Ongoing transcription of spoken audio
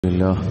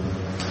لله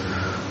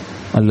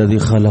الذي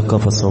خلق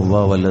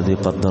فسوى والذي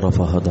قدر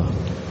فهدى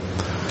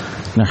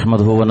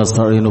نحمده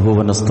ونستعينه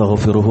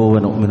ونستغفره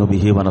ونؤمن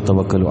به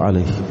ونتوكل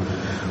عليه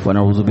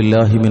ونعوذ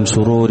بالله من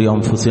شرور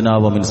أنفسنا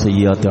ومن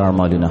سيئات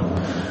أعمالنا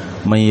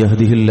من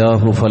يهده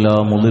الله فلا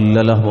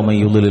مضل له ومن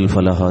يضلل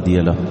فلا هادي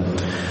له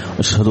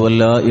أشهد أن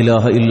لا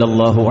إله إلا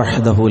الله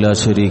وحده لا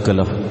شريك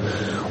له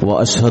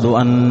وأشهد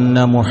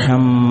أن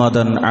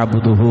محمدا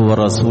عبده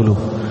ورسوله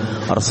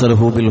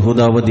أرسله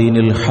بالهدى ودين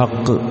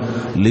الحق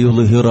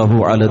ليظهره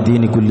على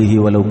الدين كله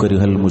ولو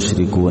كره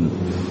المشركون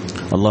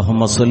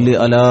اللهم صل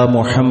على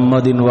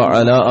محمد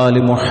وعلى آل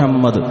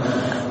محمد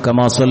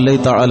كما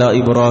صليت على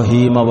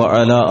إبراهيم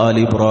وعلى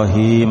آل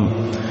إبراهيم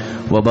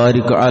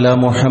وبارك على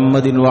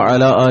محمد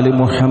وعلى آل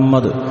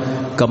محمد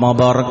كما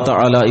باركت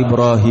على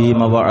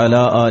إبراهيم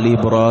وعلى آل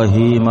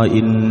إبراهيم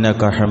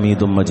إنك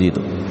حميد مجيد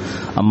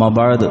أما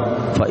بعد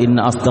فإن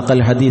أصدق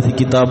الحديث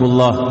كتاب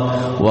الله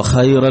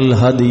وخير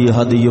الهدي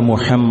هدي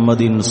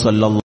محمد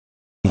صلى الله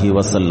عليه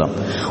وسلم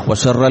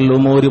وشر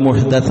الأمور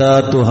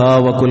محدثاتها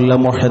وكل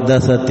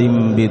محدثة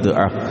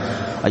بدعة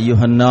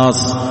أيها الناس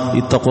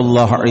اتقوا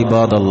الله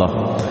عباد الله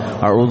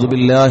أعوذ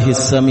بالله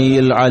السميع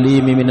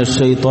العليم من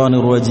الشيطان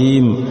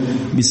الرجيم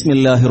بسم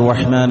الله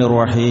الرحمن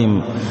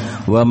الرحيم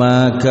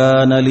وما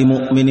كان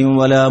لمؤمن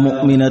ولا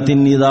مؤمنة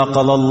إذا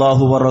قضى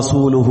الله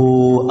ورسوله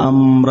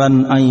أمرا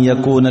أن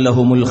يكون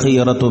لهم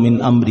الخيرة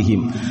من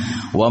أمرهم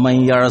ومن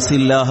يعص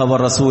الله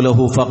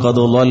ورسوله فقد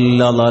ضل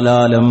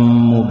ضلالا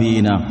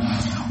مبينا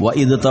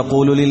وإذ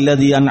تقول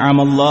للذي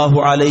أنعم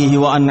الله عليه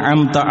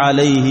وأنعمت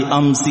عليه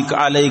أمسك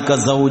عليك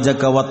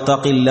زوجك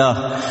واتق الله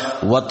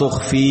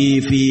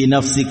وتخفي في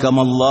نفسك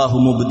ما الله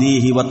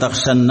مبديه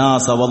وتخشى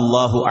الناس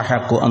والله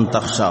أحق أن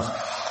تخشاه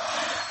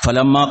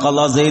فلما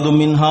قضى زيد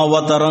منها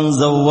وطرا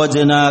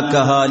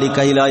زوجناكها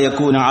لكي لا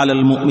يكون على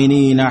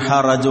المؤمنين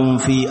حرج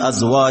في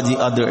أزواج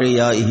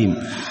أدعيائهم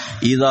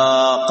إذا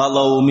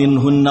قضوا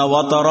منهن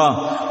وطرا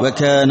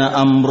وكان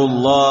أمر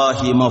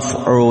الله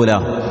مفعولا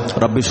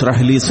رب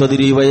اشرح لي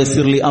صدري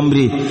ويسر لي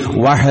أمري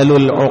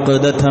واحلل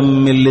عقدة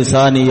من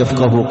لساني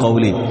يفقهوا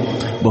قولي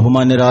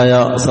ബഹുമാന്യരായ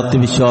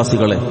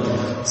സത്യവിശ്വാസികളെ,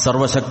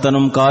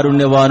 സർവശക്തനും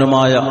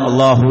കാരുണ്യവാനുമായ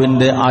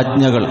അള്ളാഹുവിന്റെ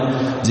ആജ്ഞകൾ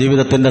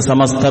ജീവിതത്തിന്റെ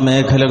സമസ്ത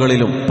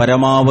മേഖലകളിലും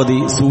പരമാവധി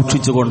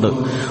സൂക്ഷിച്ചുകൊണ്ട്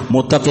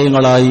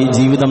മുത്തഖീങ്ങളായി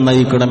ജീവിതം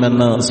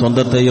നയിക്കണമെന്ന്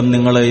സ്വന്തത്തെയും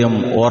നിങ്ങളെയും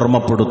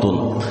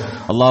ഓർമ്മപ്പെടുത്തുന്നു.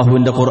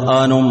 അള്ളാഹുവിന്റെ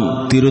ഖുർആനും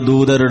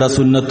തിരുദൂതരുടെ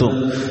സുന്നത്തും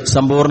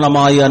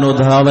സമ്പൂർണമായി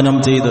അനുധാവനം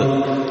ചെയ്ത്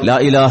ലാ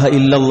ഇലാഹ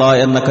ഇല്ലല്ലാഹ്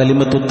എന്ന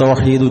കലിമത്തു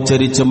തൗഹീദ്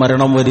ഉച്ചരിച്ച്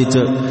മരണം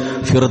വരിച്ച്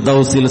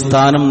ഫിർദൗസിൽ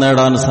സ്ഥാനം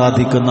നേടാൻ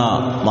സാധിക്കുന്ന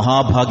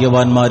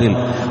മഹാഭാഗ്യവാന്മാരിൽ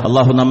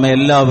അള്ളാഹു നമ്മെ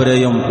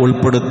എല്ലാവരെയും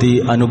ഉൾപ്പെടുത്തി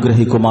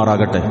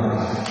അനുഗ്രഹിക്കുമാറാകട്ടെ.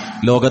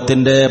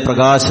 ലോകത്തിന്റെ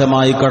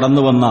പ്രകാശമായി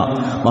കടന്നുവന്ന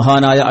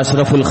മഹാനായ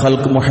അഷ്റഫുൽ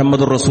ഖൽഖ്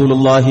മുഹമ്മദുർ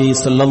റസൂലുള്ളാഹി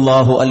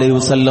സ്വല്ലല്ലാഹു അലൈഹി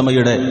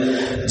വസല്ലമയുടെ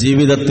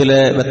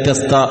ജീവിതത്തിലെ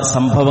വ്യത്യസ്ത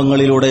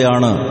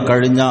സംഭവങ്ങളിലൂടെയാണ്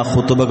കഴിഞ്ഞ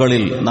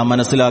ഖുതുബകളിൽ നാം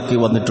മനസ്സിലാക്കി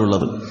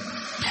വന്നിട്ടുള്ളത്.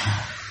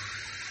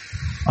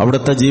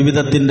 അവിടുത്തെ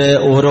ജീവിതത്തിന്റെ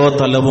ഓരോ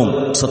തലവും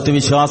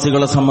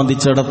സത്യവിശ്വാസികളെ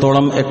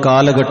സംബന്ധിച്ചിടത്തോളം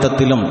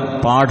എക്കാലഘട്ടത്തിലും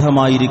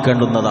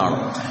പാഠമായിരിക്കേണ്ടുന്നതാണ്.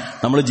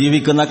 നമ്മൾ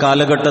ജീവിക്കുന്ന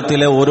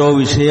കാലഘട്ടത്തിലെ ഓരോ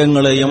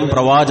വിഷയങ്ങളെയും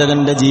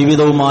പ്രവാചകന്റെ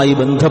ജീവിതവുമായി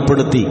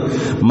ബന്ധപ്പെടുത്തി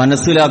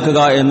മനസ്സിലാക്കുക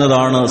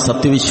എന്നതാണ്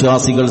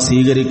സത്യവിശ്വാസികൾ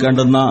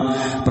സ്വീകരിക്കേണ്ടുന്ന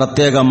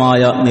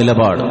പ്രത്യേകമായ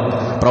നിലപാട്.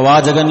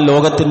 പ്രവാചകൻ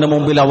ലോകത്തിന്റെ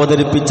മുമ്പിൽ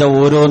അവതരിപ്പിച്ച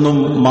ഓരോന്നും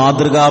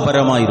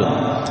മാതൃകാപരമായിരുന്നു.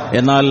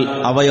 എന്നാൽ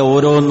അവയെ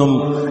ഓരോന്നും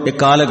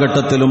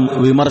എക്കാലഘട്ടത്തിലും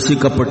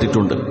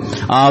വിമർശിക്കപ്പെട്ടിട്ടുണ്ട്.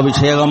 ആ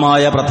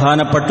വിഷയകമായ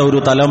പ്രധാനപ്പെട്ട ഒരു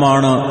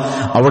തലമാണ്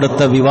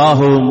അവിടുത്തെ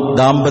വിവാഹവും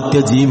ദാമ്പത്യ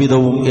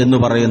ജീവിതവും എന്ന്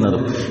പറയുന്നത്.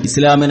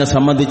 ഇസ്ലാമിനെ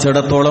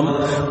സംബന്ധിച്ചിടത്തോളം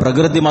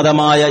പ്രകൃതി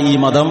മതമായ ഈ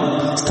മതം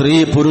സ്ത്രീ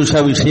പുരുഷ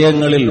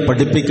വിഷയങ്ങളിൽ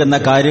പഠിപ്പിക്കുന്ന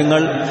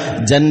കാര്യങ്ങൾ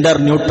ജെൻഡർ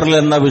ന്യൂട്രൽ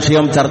എന്ന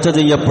വിഷയം ചർച്ച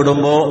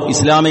ചെയ്യപ്പെടുമ്പോൾ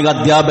ഇസ്ലാമിക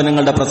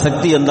അധ്യാപനങ്ങളുടെ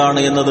പ്രസക്തി എന്താണ്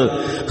എന്നത്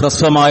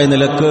ഹ്രസ്വമായ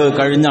നിലക്ക്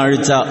കഴിഞ്ഞ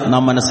ആഴ്ച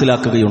നാം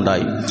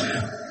മനസ്സിലാക്കുകയുണ്ടായി.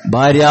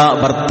 ഭാര്യ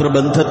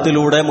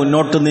ഭർത്തൃബന്ധത്തിലൂടെ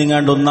മുന്നോട്ട്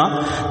നീങ്ങേണ്ടുന്ന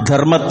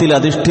ധർമ്മത്തിൽ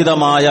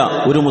അധിഷ്ഠിതമായ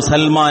ഒരു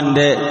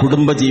മുസൽമാന്റെ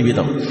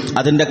കുടുംബജീവിതം,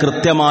 അതിന്റെ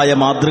കൃത്യമായ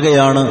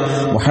മാതൃകയാണ്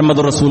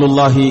മുഹമ്മദ്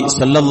റസൂലുള്ളാഹി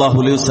സ്വല്ലല്ലാഹു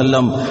അലൈഹി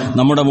വസല്ലം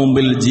നമ്മുടെ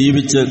മുമ്പിൽ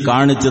ജീവിച്ച്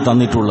കാണിച്ച്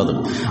തന്നിട്ടുള്ളത്.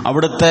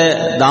 അവിടുത്തെ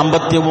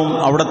ദാമ്പത്യവും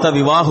അവിടുത്തെ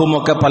വിവാഹവും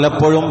ഒക്കെ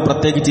പലപ്പോഴും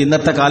പ്രത്യേകിച്ച്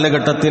ഇന്നത്തെ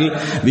കാലഘട്ടത്തിൽ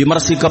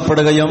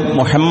വിമർശിക്കപ്പെടുകയും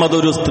മുഹമ്മദ്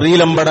ഒരു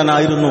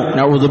സ്ത്രീലമ്പടനായിരുന്നു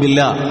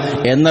നഊദുബില്ലാ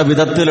എന്ന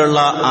വിധത്തിലുള്ള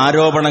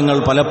ആരോപണങ്ങൾ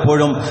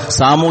പലപ്പോഴും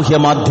സാമൂഹ്യ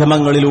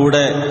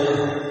മാധ്യമങ്ങളിലൂടെ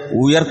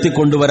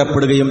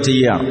ഉയർത്തിക്കൊണ്ടുവരപ്പെടുകയും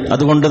ചെയ്യുകയാണ്.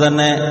 അതുകൊണ്ട്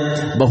തന്നെ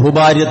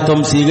ബഹുഭാര്യത്വം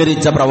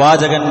സ്വീകരിച്ച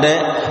പ്രവാചകന്റെ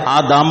ആ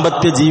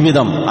ദാമ്പത്യ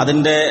ജീവിതം,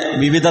 അതിന്റെ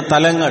വിവിധ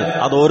തലങ്ങൾ,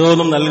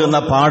 അതോരോന്നും നൽകുന്ന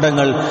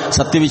പാഠങ്ങൾ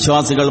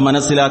സത്യവിശ്വാസികൾ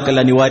മനസ്സിലാക്കൽ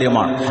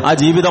അനിവാര്യമാണ്. ആ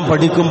ജീവിതം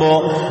പഠിക്കുമ്പോൾ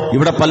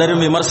ഇവിടെ പലരും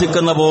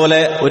വിമർശിക്കുന്ന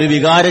പോലെ ഒരു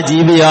വികാര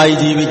ജീവിയായി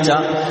ജീവിച്ച,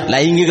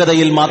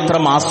 ലൈംഗികതയിൽ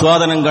മാത്രം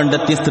ആസ്വാദനം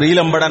കണ്ടെത്തി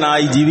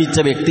സ്ത്രീലമ്പടനായി ജീവിച്ച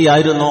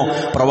വ്യക്തിയായിരുന്നോ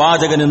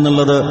പ്രവാചകൻ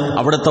എന്നുള്ളത്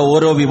അവിടുത്തെ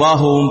ഓരോ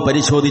വിവാഹവും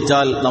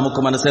പരിശോധിച്ചാൽ നമുക്ക്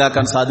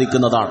മനസ്സിലാക്കാൻ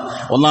സാധിക്കുന്നതാണ്.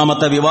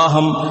 ഒന്നാമത്തെ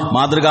വിവാഹം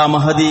മാതൃകാ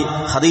മഹദി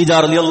ഖദീജ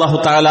റളിയല്ലാഹു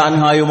തആല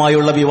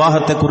അൻഹായുമായുള്ള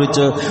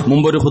വിവാഹത്തെക്കുറിച്ച്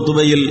മുമ്പൊരു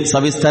ഖുതുബയിൽ വിഷയത്തിൽ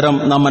സവിസ്തരം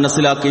നാം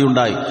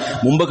മനസ്സിലാക്കുകയുണ്ടായി.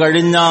 മുമ്പ്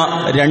കഴിഞ്ഞ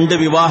 2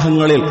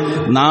 വിവാഹങ്ങളിൽ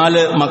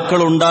 4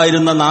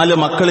 മക്കളുണ്ടായിരുന്ന 4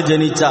 മക്കൾ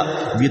ജനിച്ച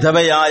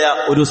വിധവയായ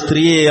ഒരു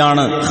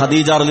സ്ത്രീയെയാണ്,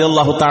 ഖദീജ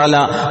റളിയല്ലാഹു തആല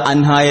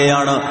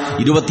അൻഹായെയാണ്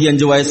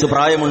 25 വയസ്സ്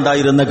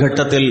പ്രായമുണ്ടായിരുന്ന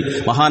ഘട്ടത്തിൽ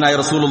മഹാനായ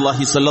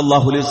റസൂലുള്ളാഹി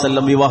സ്വല്ലല്ലാഹു അലൈഹി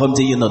വസല്ലം വിവാഹം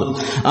ചെയ്യുന്നത്.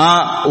 ആ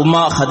ഉമ്മ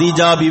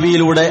ഖദീജ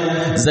ബിവിയിലൂടെ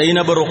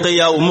സൈനബ്,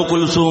 റുഖയ്യ, ഉമ്മു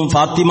കുൽസൂം,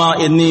 ഫാത്തിമ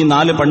എന്നീ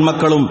 4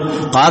 പെൺമക്കളും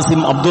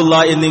ഖാസിം, അബ്ദുള്ള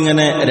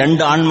എന്നിങ്ങനെ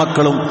 2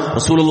 ആൺമക്കളും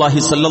റസൂലുള്ളാഹി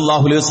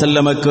സ്വല്ലല്ലാഹു അലൈഹി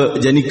വസല്ലമക്ക്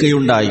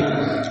ജനിക്കുകയുണ്ടായി.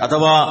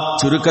 അഥവാ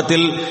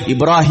ചുരുക്കത്തിൽ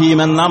ഇബ്രാഹിം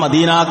എന്ന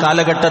മദീന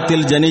കാലഘട്ടത്തിൽ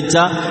ജനിച്ച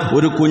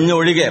ഒരു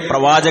കുഞ്ഞൊഴികെ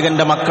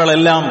പ്രവാചകന്റെ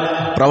മക്കളെല്ലാം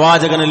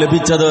പ്രവാചകന്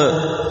ലഭിച്ചത്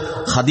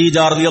ഖദീജ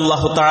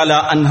റളിയല്ലാഹു തആല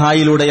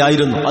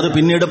അൻഹായിലൂടെയായിരുന്നു. അത്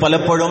പിന്നീട്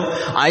പലപ്പോഴും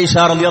ആയിഷ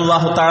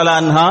റളിയല്ലാഹു തആല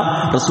അൻഹ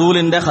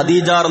റസൂലിന്റെ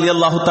ഖദീജ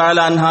റളിയല്ലാഹു തആല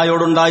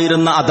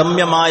അൻഹായോടുണ്ടായിരുന്ന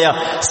അദമ്യമായ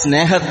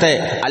സ്നേഹത്തെ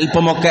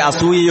അല്പമൊക്കെ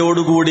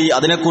അസൂയയോടുകൂടി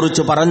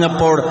അതിനെക്കുറിച്ച്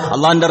പറഞ്ഞപ്പോൾ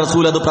അള്ളാന്റെ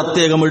റസൂൽ അത്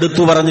പ്രത്യേകം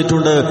എടുത്തു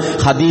പറഞ്ഞിട്ടുണ്ട്.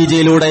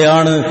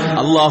 ഖദീജയിലൂടെയാണ്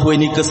അള്ളാഹു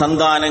എനിക്ക്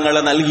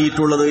സന്താനങ്ങളെ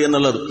നൽകിയിട്ടുള്ളത്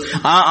എന്നുള്ളത്.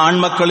 ആ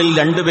ആൺമക്കളിൽ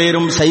 2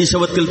 പേരും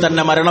ശൈശവത്തിൽ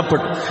തന്നെ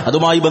മരണപ്പെട്ടു.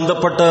 അതുമായി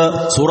ബന്ധപ്പെട്ട്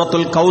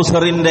സൂറത്തുൽ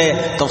കൗസറിന്റെ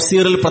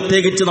തഫ്സീറിൽ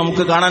പ്രത്യേകിച്ച്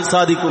നമുക്ക് കാണാൻ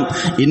സാധിക്കും,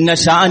 ഇന്ന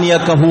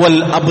ഷാനിയക ഹുവൽ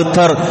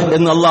അബ്തർ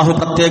എന്ന് അള്ളാഹു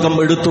പ്രത്യേകം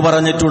എടുത്തു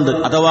പറഞ്ഞിട്ടുണ്ട്.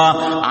 അഥവാ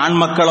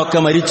ആൺമക്കളൊക്കെ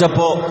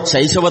മരിച്ചപ്പോ,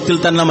 ശൈശവത്തിൽ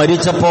തന്നെ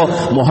മരിച്ചപ്പോ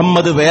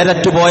മുഹമ്മദ്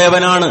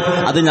വേരറ്റുപോയവനാണ്,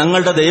 അത്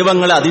ഞങ്ങളുടെ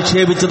ദൈവങ്ങളെ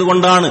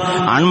അധിക്ഷേപിച്ചതുകൊണ്ടാണ്,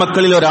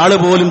 ആൺമക്കളിൽ ഒരാൾ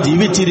പോലും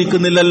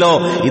ജീവിച്ചിരിക്കുന്നില്ലല്ലോ,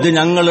 ഇത്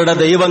ഞങ്ങളുടെ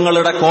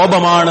ദൈവങ്ങളുടെ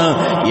കോപമാണ്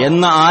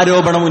എന്ന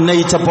ആരോപണം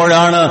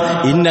ഉന്നയിച്ചപ്പോഴാണ്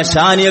ഇന്ന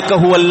ഷാനിയക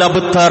ഹുവൽ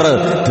അബ്തർ,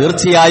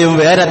 തീർച്ചയായും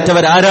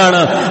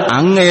വേരറ്റവരാരാണ്,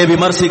 അങ്ങയെ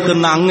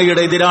വിമർശിക്കുന്ന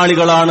അങ്ങയുടെ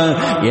എതിരാളികളാണ്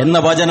എന്ന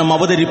വചനം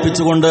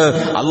അവതരിപ്പിച്ചുകൊണ്ട്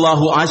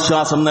അള്ളാഹു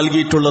ആശ്വാസം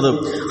നൽകിയിട്ടുള്ളത്.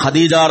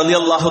 ഖദീജ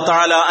റളിയല്ലാഹു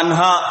തആല അൻഹ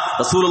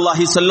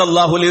റസൂലുള്ളാഹി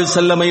സ്വല്ലല്ലാഹു അലൈഹി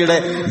വസല്ലമയുടെ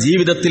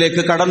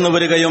ജീവിതത്തിലേക്ക് കടന്നു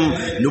വരികയും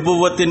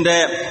നുബുവത്തിന്റെ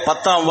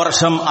 10ാം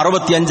വർഷം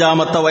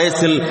 65ാമത്തെ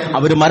വയസ്സിൽ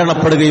അവർ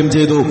മരണപ്പെടുകയും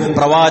ചെയ്തു.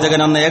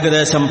 പ്രവാചകൻ അന്ന്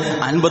ഏകദേശം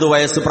 50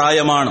 വയസ്സ്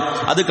പ്രായമാണ്.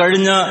 അത്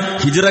കഴിഞ്ഞ്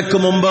ഹിജ്റയ്ക്ക്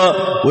മുമ്പ്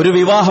ഒരു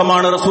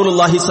വിവാഹമാണ്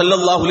റസൂലുള്ളാഹി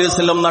സ്വല്ലല്ലാഹു അലൈഹി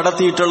വസല്ലം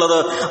നടത്തിയിട്ടുള്ളത്.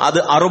 അത്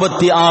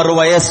 66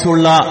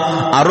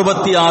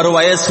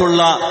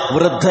 വയസ്സുള്ള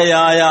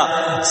വൃദ്ധയായ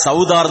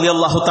സൗദ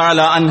റളിയല്ലാഹു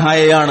തആല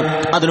അൻഹയെയാണ്.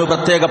 അതിനു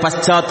പ്രത്യേക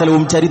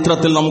പശ്ചാത്തലവും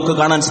ചരിത്രത്തിൽ നമുക്ക്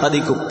കാണാൻ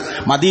സാധിക്കും.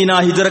 മദീന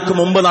ഹിജ്റയ്ക്ക്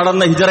മുമ്പ്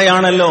നടന്ന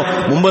ഹിജ്റയാണല്ലോ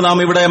മുമ്പ് നാം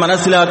ഇവിടെ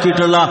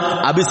മനസ്സിലാക്കിയിട്ടുള്ള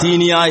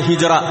അബിസീനിയ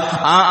ഹിജ്റ.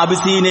 ആ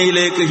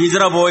അബിസീനയിലേക്ക്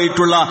ഹിജ്റ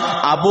പോയിട്ടുള്ള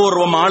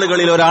അപൂർവം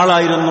ആളുകളിൽ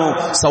ഒരാളായിരുന്നു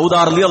സൗദ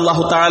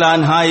റളിയല്ലാഹു തആല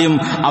അൻഹയും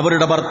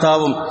അവരുടെ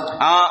ഭർത്താവും.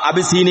 ആ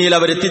അബിസീനിയയിൽ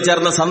അവർ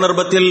എത്തിച്ചേർന്ന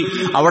സന്ദർഭത്തിൽ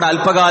അവിടെ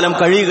അല്പകാലം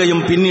കഴിയുകയും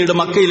പിന്നീട്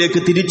മക്കയിലേക്ക്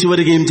തിരിച്ചു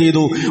വരികയും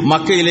ചെയ്തു.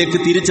 മക്കയിലേക്ക്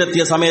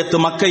തിരിച്ചെത്തിയ സമയത്ത്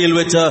മക്കയിൽ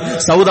വെച്ച്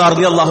സൗദ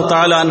റളിയല്ലാഹു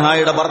തആല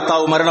അൻഹയുടെ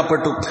ഭർത്താവ്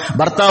മരണപ്പെട്ടു.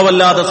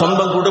 ഭർത്താവല്ലാതെ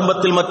സ്വന്തം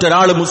കുടുംബത്തിൽ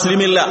മറ്റൊരാൾ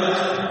മുസ്ലിമില്ല.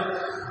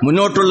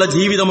 മുന്നോട്ടുള്ള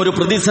ജീവിതം ഒരു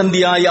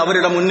പ്രതിസന്ധിയായി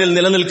അവരുടെ മുന്നിൽ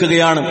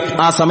നിലനിൽക്കുകയാണ്.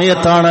 ആ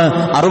സമയത്താണ്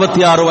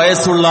 66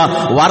 വയസ്സുള്ള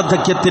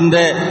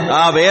വാർദ്ധക്യത്തിന്റെ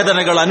ആ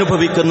വേദനകൾ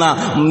അനുഭവിക്കുന്ന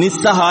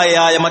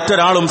നിസ്സഹായയായ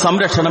മറ്റൊരാളും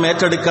സംരക്ഷണം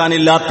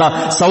ഏറ്റെടുക്കാനില്ലാത്ത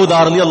സൗദ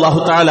റളിയല്ലാഹു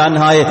തആല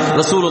അൻഹയെ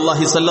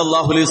റസൂലുള്ളാഹി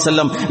സ്വല്ലല്ലാഹു അലൈഹി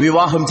വസല്ലം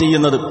വിവാഹം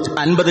ചെയ്യുന്നത്.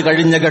 50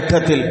 കഴിഞ്ഞ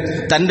ഘട്ടത്തിൽ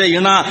തന്റെ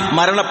ഇണ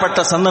മരണപ്പെട്ട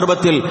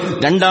സന്ദർഭത്തിൽ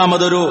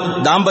രണ്ടാമതൊരു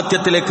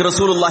ദാമ്പത്യത്തിലേക്ക്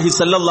റസൂലുള്ളാഹി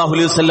സ്വല്ലല്ലാഹു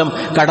അലൈഹി വസല്ലം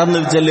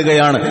കടന്നു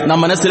ചെല്ലുകയാണ്. നാം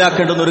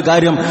മനസ്സിലാക്കേണ്ടുന്ന ഒരു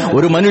കാര്യം,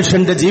 ഒരു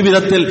മനുഷ്യന്റെ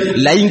ജീവിതത്തിൽ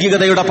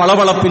ലൈംഗികതയുടെ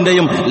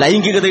പളവളപ്പിന്റെയും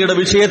ലൈംഗികതയുടെ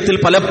വിഷയത്തിൽ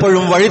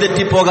പലപ്പോഴും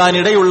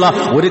വഴിതെറ്റിപ്പോകാനിടയുള്ള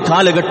ഒരു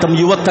കാലഘട്ടം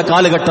യുവത്വ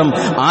കാലഘട്ടം.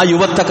 ആ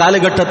യുവത്വ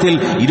കാലഘട്ടത്തിൽ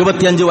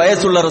 25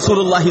 വയസ്സുള്ള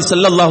റസൂലുള്ളാഹി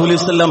സ്വല്ലല്ലാഹു അലൈഹി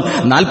വസല്ലം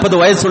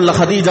 40 വയസ്സുള്ള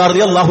ഖദീജ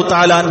റളിയല്ലാഹു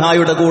തആല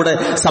അൻഹയുടെ കൂടെ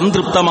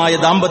സംതൃപ്തമായ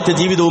ദാമ്പത്യ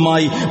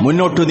ജീവിതവുമായി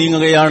മുന്നോട്ട്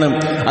നീങ്ങുകയാണ്.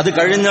 അത്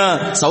കഴിഞ്ഞ്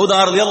സൗദ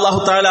റളിയല്ലാഹു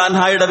തആല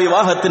അൻഹയുടെ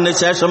വിവാഹത്തിന്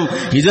ശേഷം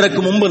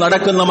ഹിജ്റയ്ക്ക് മുമ്പ്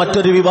നടക്കുന്ന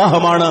മറ്റൊരു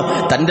വിവാഹമാണ്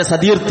തന്റെ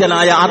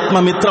സതീർത്ഥ്യനായ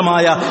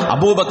ആത്മമിത്രമായ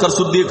അബൂബക്കർ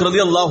സിദ്ദീഖ്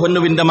റളിയല്ലാഹു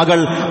അൻഹുവിന്റെ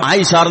മകൾ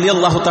ആയിഷ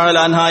റളിയല്ലാഹു തആല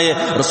അൻഹയെ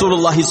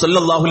റസൂലുള്ളാഹി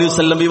സ്വല്ലല്ലാഹു അലൈഹി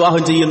വസല്ലം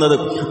വിവാഹം ചെയ്യുന്നത്.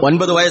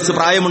 9 വയസ്സ്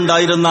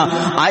പ്രായമുണ്ടായിരുന്ന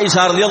ആയിഷ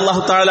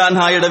റളിയല്ലാഹു തആല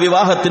അൻഹയുടെ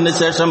വിവാഹത്തിന്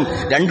ശേഷം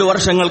 2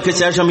 വർഷങ്ങൾക്ക്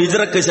ശേഷം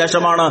ഹിജ്റയ്ക്ക്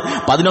ശേഷമാണ്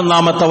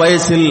 11ാമത്തെ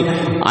വയസ്സിൽ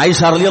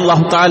ആയിഷ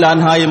റളിയല്ലാഹു തആല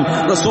അൻഹയും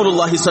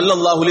റസൂലുള്ളാഹി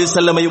സ്വല്ലല്ലാഹു അലൈഹി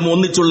വസല്ലമയും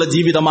ഒന്നിച്ചുള്ള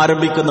ജീവിതം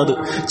ആരംഭിക്കുന്നത്.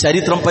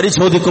 ചരിത്രം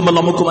പരിശോധിക്കുമ്പോൾ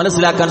നമുക്ക്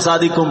മനസ്സിലാക്കാൻ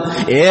സാധിക്കും,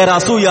 ഏറെ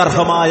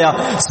അസൂയാർഹമായ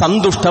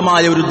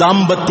സന്തുഷ്ടമായ ഒരു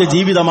ദാമ്പത്യ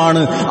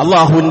ജീവിതമാണ്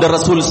അല്ലാഹുവിന്റെ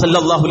റസൂൽ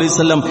സ്വല്ലല്ലാഹു അലൈഹി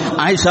വസല്ലം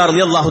ആയിഷ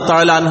റളിയല്ലാഹു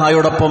തആല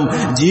അൻഹയോടൊപ്പം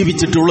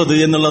ജീവിച്ചിട്ടുള്ളത്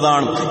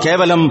എന്നുള്ളതാണ്.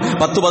 കേവലം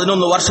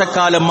 10-11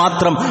 വർഷക്കാലം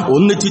മാത്രം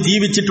ഒന്നിച്ചു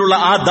ജീവിച്ചിട്ടുള്ള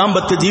ആ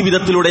ദാമ്പത്യ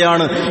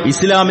ജീവിതത്തിലൂടെയാണ്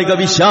ഇസ്ലാമിക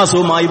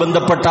വിശ്വാസവുമായി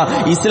ബന്ധപ്പെട്ട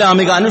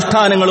ഇസ്ലാമിക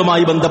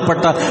അനുഷ്ഠാനങ്ങളുമായി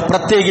ബന്ധപ്പെട്ട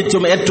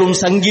പ്രത്യേകിച്ചും ഏറ്റവും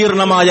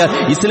സങ്കീർണമായ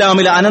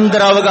ഇസ്ലാമിലെ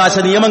അനന്തരാവകാശ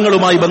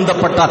നിയമങ്ങളുമായി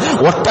ബന്ധപ്പെട്ട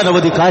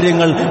ഒട്ടനവധി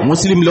കാര്യങ്ങൾ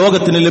മുസ്ലിം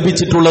ലോകത്തിന്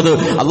ലഭിച്ചിട്ടുള്ളത്.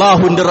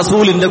 അള്ളാഹുവിന്റെ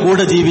റസൂലിന്റെ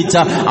കൂടെ ജീവിച്ച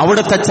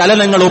അവിടുത്തെ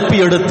ചലനങ്ങൾ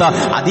ഒപ്പിയെടുത്ത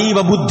അതീവ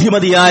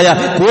ബുദ്ധിമതിയായ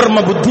കൂർമ്മ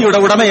ബുദ്ധിയുടെ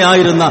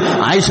ഉടമയായിരുന്ന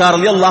ആയിഷ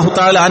റളിയല്ലാഹു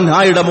തആല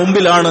അൻഹയുടെ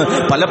മുമ്പിലാണ്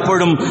പല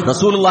പലപ്പോഴും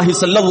റസൂലുള്ളാഹി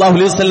സ്വല്ലല്ലാഹു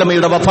അലൈഹി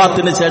വസല്ലമയുടെ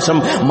വഫാത്തിന് ശേഷം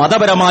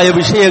മതപരമായ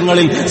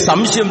വിഷയങ്ങളിൽ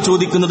സംശയം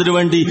ചോദിക്കുന്നതിനു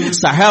വേണ്ടി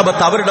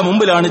സഹാബത്ത് അവരുടെ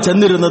മുമ്പിലാണ്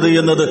ചെന്നിരുന്നത്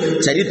എന്നത്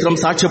ചരിത്രം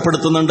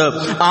സാക്ഷ്യപ്പെടുത്തുന്നുണ്ട്.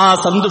 ആ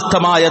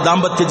സന്തുഷ്ടമായ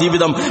ദാമ്പത്യ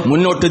ജീവിതം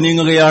മുന്നോട്ട്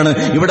നീങ്ങുകയാണ്.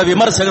 ഇവിടെ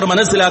വിമർശകർ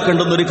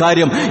മനസ്സിലാക്കേണ്ടുന്ന ഒരു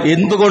കാര്യം,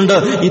 എന്തുകൊണ്ട്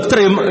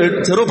ഇത്രയും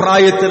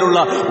ചെറുപ്രായത്തിലുള്ള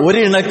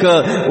ഒരിണക്ക്,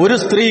 ഒരു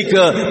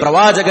സ്ത്രീക്ക്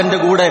പ്രവാചകന്റെ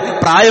കൂടെ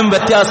പ്രായം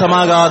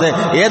വ്യത്യാസമാകാതെ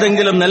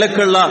ഏതെങ്കിലും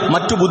നിലക്കുള്ള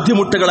മറ്റു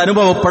ബുദ്ധിമുട്ടുകൾ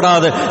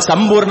അനുഭവപ്പെടാതെ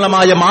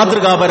സമ്പൂർണമായ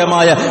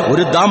മാതൃകാപരമായ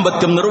ഒരു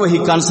ദാമ്പത്യം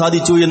നിർവഹിക്കാൻ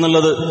സാധിച്ചു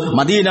എന്നുള്ളത്.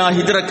 മദീന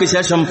ഹിജ്റയ്ക്ക്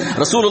ശേഷം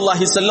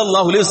റസൂലുള്ളാഹി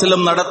സ്വല്ലല്ലാഹു അലൈഹി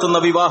വസല്ലം നടത്തുന്ന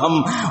വിവാഹം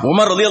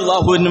ഉമർ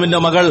റളിയല്ലാഹു അൻഹുവിന്റെ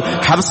മകൾ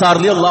ഹഫ്സ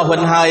റളിയല്ലാഹു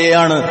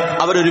അൻഹയെയാണ്.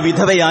 അവരൊരു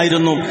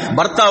വിധവയായിരുന്നു.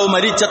 ഭർത്താവ്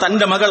മരിച്ച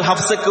തന്റെ മകൾ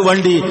ഹഫ്സയ്ക്ക്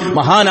വേണ്ടി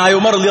മഹാനായ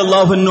ഉമർ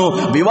റളിയല്ലാഹു അൻഹു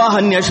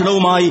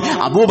വിവാഹാന്വേഷണവുമായി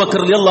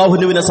അബൂബക്കർ റളിയല്ലാഹു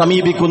അൻഹുവിനെ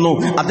സമീപിക്കുന്നു.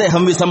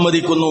 അദ്ദേഹം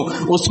വിസമ്മതിക്കുന്നു.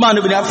 ഉസ്മാൻ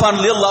ഇബ്നു അഫ്ഫാൻ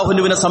റളിയല്ലാഹു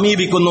അൻഹുവിനെ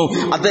സമീപിക്കുന്നു.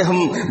 അദ്ദേഹം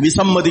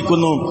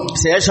വിസമ്മതിക്കുന്നു.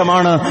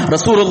 ശേഷമാണ്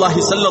റസൂലുള്ളാഹി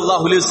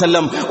സ്വല്ലല്ലാഹു അലൈഹി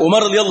വസല്ലം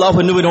ഉമർ റളിയല്ലാഹു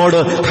അൻഹുവിനോട്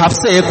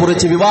ഹഫ്സയെ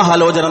കുറിച്ച്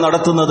വിവാഹാലോചന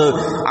നടത്തുന്നത്.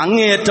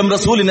 അങ്ങേയറ്റം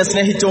റസൂലിനെ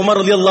സ്നേഹിച്ച ഉമർ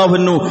റളിയല്ലാഹു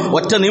അൻഹു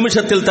ഒറ്റ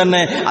നിമിഷത്തിൽ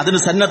തന്നെ അതിന്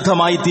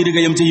സന്നദ്ധമായി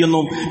തീരുകയും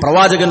ചെയ്യുന്നു.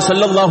 പ്രവാചകൻ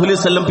സ്വല്ലല്ലാഹു അലൈഹി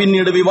വസല്ലം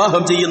പിന്നീട്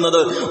വിവാഹം ചെയ്യുന്നത്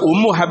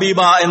ഉമ്മു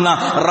ഹബീബ എന്ന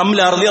റംല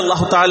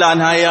റളിയല്ലാഹു തആല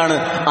അൻഹയാണ്.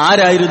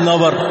 ആരായിരുന്നു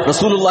അവർ?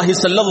 റസൂലുള്ളാഹി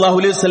സ്വല്ലല്ലാഹു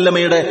അലൈഹി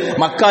വസല്ലമയുടെ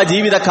മക്ക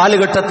ജീവിത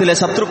കാലഘട്ടത്തിലെ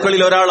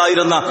ശത്രുക്കളിൽ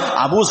ഒരാളായിരുന്ന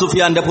അബൂ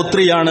സുഫിയാന്റെ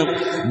പുത്രിയാണ്.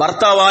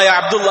 ഭർത്താവായ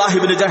അബ്ദുല്ലാഹി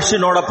ഇബ്നു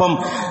ജഹ്ഷിനോടൊപ്പം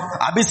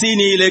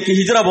അബിസീനിയയിലേക്ക്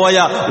ഹിജ്റ പോയ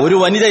ഒരു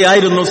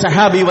വനിതയായിരുന്നു,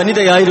 സഹാബി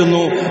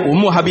വനിതയായിരുന്നു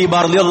ഉമ്മു ഹബീബ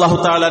റളിയല്ലാഹു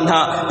തആല അൻഹ.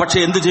 പക്ഷെ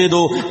എന്തു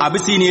ചെയ്തു?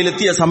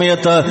 അബിസീനിയയിലെത്തിയ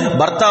സമയത്ത്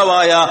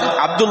ഭർത്താവായ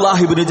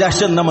അബ്ദുല്ലാഹി ഇബ്നു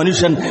ജഹ്ഷ് എന്ന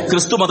മനുഷ്യൻ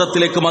ക്രിസ്തു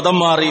മതത്തിലേക്ക് മതം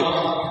മാറി.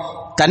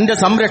 തന്റെ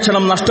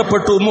സംരക്ഷണം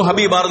നഷ്ടപ്പെട്ടു ഉമ്മു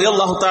ഹബീബ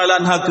റളിയല്ലാഹു തആല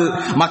അൻഹക്ക്.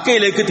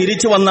 മക്കയിലേക്ക്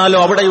തിരിച്ചു വന്നാലോ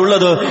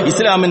അവിടെയുള്ളത്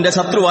ഇസ്ലാമിന്റെ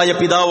ശത്രുവായ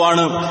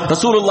പിതാവാണ്.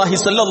 റസൂലുള്ളാഹി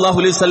സ്വല്ലല്ലാഹു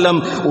അലൈഹി വസല്ലം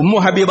ഉമ്മു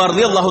ഹബീബ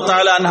റളിയല്ലാഹു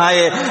തആല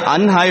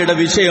അൻഹയുടെ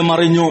വിഷയം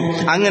അറിഞ്ഞു.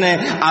 അങ്ങനെ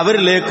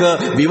അവരിലേക്ക്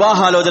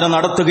വിവാഹാലോചന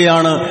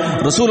നടത്തുകയാണ്.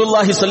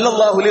 റസൂലുള്ളാഹി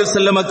സ്വല്ലല്ലാഹു അലൈഹി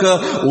വസല്ലമക്ക്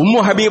ഉമ്മു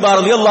ഹബീബ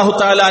റളിയല്ലാഹു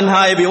തആല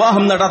അൻഹയെ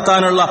വിവാഹം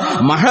നടത്താനുള്ള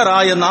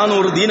മഹറായ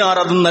 400 ദീനാർ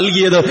അത്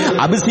നൽകിയത്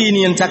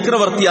അബിസീനിയൻ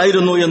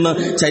ചക്രവർത്തിയായിരുന്നു എന്ന്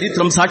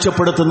ചരിത്രം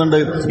സാക്ഷ്യപ്പെടുത്തുന്നുണ്ട്.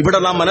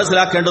 ഇവിടെ നാം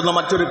മനസ്സിലാക്കേണ്ടുന്ന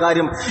മറ്റൊരു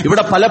കാര്യം,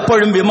 ഇവിടെ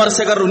പലപ്പോഴും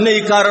വിമർശകർ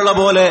ഉന്നയിക്കാറുള്ള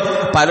പോലെ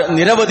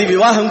നിരവധി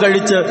വിവാഹം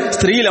കഴിച്ച്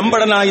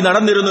സ്ത്രീലമ്പടനായി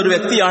നടന്നിരുന്ന ഒരു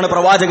വ്യക്തിയാണ്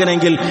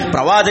പ്രവാചകനെങ്കിൽ,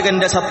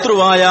 പ്രവാചകന്റെ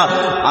ശത്രുവായ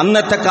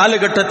അന്നത്തെ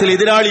കാലഘട്ടത്തിൽ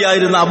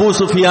എതിരാളിയായിരുന്ന അബൂ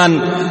സുഫിയാൻ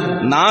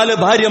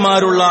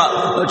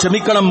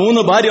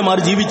 3 ഭാര്യമാർ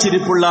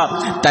ജീവിച്ചിരിപ്പുള്ള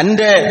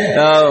തന്റെ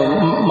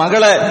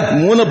മകളെ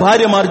 3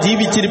 ഭാര്യമാർ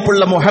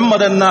ജീവിച്ചിരിപ്പുള്ള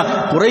മുഹമ്മദ് എന്ന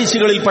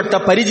ഖുറൈശികളിൽപ്പെട്ട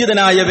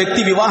പരിചിതനായ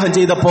വ്യക്തി വിവാഹം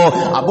ചെയ്തപ്പോ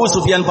അബൂ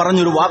സുഫിയാൻ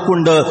പറഞ്ഞൊരു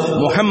വാക്കുണ്ട്,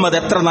 മുഹമ്മദ്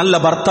എത്ര നല്ല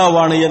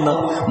ഭർത്താവാണ് എന്ന്.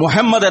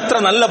 മുഹമ്മദ് എത്ര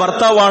നല്ല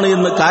ഭർത്താവാണ്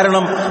എന്ന്.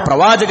 കാരണം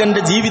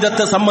പ്രവാചകന്റെ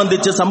ജീവിതത്തെ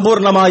സംബന്ധിച്ച്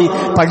സമ്പൂർണമായി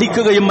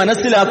പഠിക്കുകയും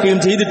മനസ്സിലാക്കുകയും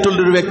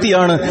ചെയ്തിട്ടുള്ളൊരു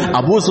വ്യക്തിയാണ്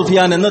അബൂ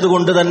സുഫിയാൻ.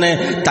 എന്നതുകൊണ്ട് തന്നെ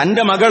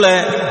തന്റെ മകളെ,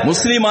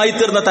 മുസ്ലിമായി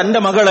തീർന്ന തന്റെ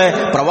മകളെ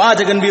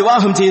പ്രവാചകൻ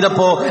വിവാഹം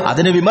ചെയ്തപ്പോ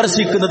അതിനെ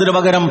വിമർശിക്കുന്നതിന്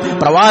പകരം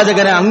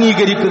പ്രവാചകനെ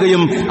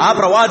അംഗീകരിക്കുകയും ആ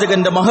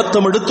പ്രവാചകന്റെ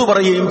മഹത്വം എടുത്തു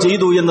പറയുകയും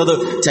ചെയ്തു എന്നത്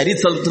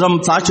ചരിത്രം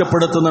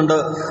സാക്ഷ്യപ്പെടുത്തുന്നുണ്ട്.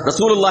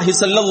 റസൂലുള്ളാഹി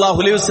സ്വല്ലല്ലാഹു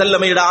അലൈഹി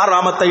വസല്ലമയുടെ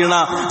 6ാമത്തെ ഇണ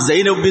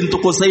സൈനബ് ബിൻത്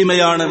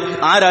ഖുസൈമയാണ്.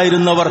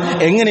 ആരായിരുന്നവർ?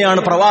 എങ്ങനെയാണ്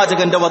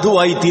പ്രവാചകന്റെ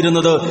വധുവായി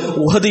തീരുന്നത്?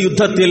 ഉഹദ്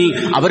യുദ്ധത്തിൽ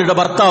അവരുടെ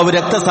ഭർത്താവ്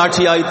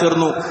രക്തസാക്ഷിയായി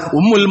തീർന്നു.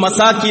 ഉമ്മുൽ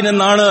മസാക്കീൻ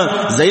എന്നാണ്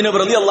സൈനബ്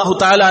റളിയല്ലാഹു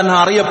തആല അൻഹ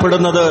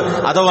അറിയപ്പെടുന്നത്.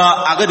 അഥവാ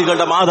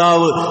അഗതികളുടെ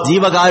മാതാവ്.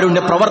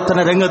 ജീവകാരുണ്യ പ്രവർത്തന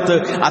രംഗത്ത്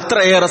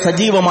അത്രയേറെ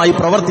സജീവമായി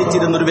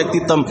പ്രവർത്തിച്ചിരുന്ന ഒരു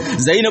വ്യക്തിത്വം.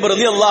 സൈനബ്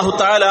റളിയല്ലാഹു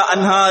തആല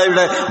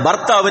അൻഹയുടെ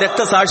ഭർത്താവ്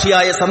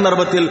രക്തസാക്ഷിയായ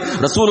സന്ദർഭത്തിൽ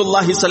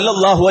റസൂലുള്ളാഹി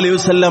സ്വല്ലല്ലാഹു അലൈഹി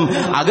വസല്ലം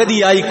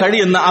അഗതിയായി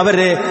കഴിയുന്ന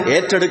അവരെ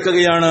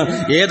ഏറ്റെടുക്കുകയാണ്.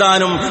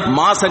 ഏതാനും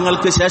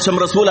മാസങ്ങൾക്ക് ശേഷം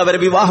റസൂൽ അവരെ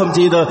വിവാഹം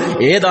ചെയ്ത്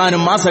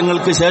ഏതാനും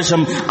മാസങ്ങൾക്ക്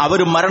ശേഷം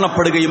അവരും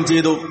മരണപ്പെടുകയും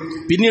ചെയ്തു.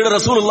 പിന്നീട്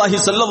റസൂലുള്ളാഹി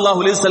സ്വല്ലല്ലാഹു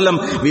അലൈഹി വസല്ലം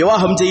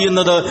വിവാഹം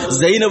ചെയ്യുന്നത്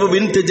സൈനബ്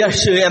ബിൻത്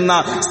ജഹ്ഷ് എന്ന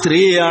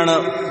സ്ത്രീയാണ്.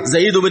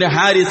 സയ്യിദ് ഇബ്നു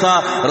ഹാരിസ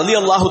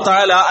റളിയല്ലാഹു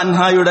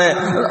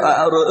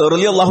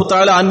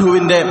തആല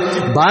അൻഹുവിന്റെ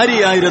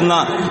ഭാര്യയായിരുന്ന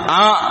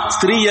ആ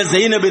സ്ത്രീയെ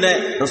സൈനബിനെ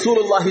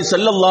റസൂലുള്ളാഹി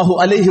സ്വല്ലല്ലാഹു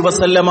അലൈഹി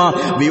വസല്ലമ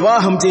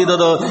വിവാഹം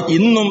ചെയ്തത്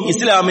ഇന്നും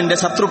ഇസ്ലാമിന്റെ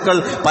ശത്രുക്കൾ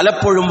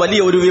പലപ്പോഴും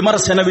വലിയ ഒരു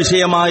വിമർശന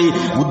വിഷയമായി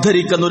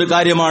ഉദ്ധരിക്കുന്ന ഒരു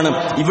കാര്യമാണ്.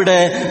 ഇവിടെ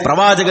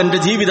പ്രവാചകന്റെ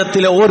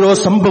ജീവിതത്തിലെ ഓരോ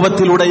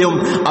സംഭവത്തിലൂടെയും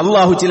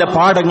അള്ളാഹു ചില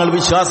പാഠങ്ങൾ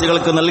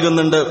വിശ്വാസികൾക്ക്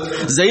നൽകുന്നുണ്ട്.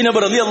 സൈനബ്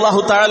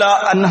റളിയല്ലാഹു തആല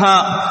അൻഹ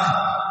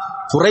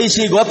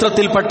ഖുറൈശി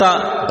ഗോത്രത്തിൽപ്പെട്ട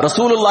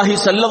റസൂലുള്ളാഹി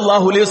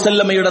സ്വല്ലല്ലാഹു അലൈഹി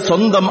വസല്ലമയുടെ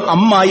സ്വന്തം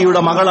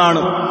അമ്മായിയുടെ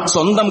മകളാണ്,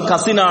 സ്വന്തം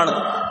കസിനാണ്,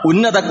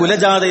 ഉന്നത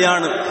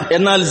കുലജാതയാണ്.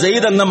 എന്നാൽ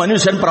സെയ്ദ് എന്ന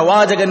മനുഷ്യൻ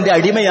പ്രവാചകന്റെ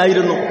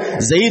അടിമയായിരുന്നു.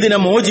 സെയ്ദിനെ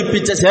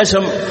മോചിപ്പിച്ച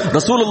ശേഷം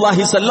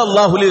റസൂലുള്ളാഹി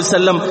സ്വല്ലല്ലാഹു അലൈഹി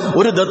വസല്ലം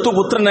ഒരു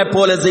ദത്തുപുത്രനെ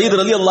പോലെ സെയ്ദ്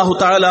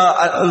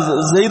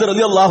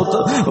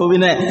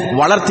റളിയല്ലാഹുവിനെ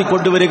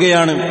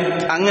വളർത്തിക്കൊണ്ടുവരികയാണ്.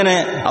 അങ്ങനെ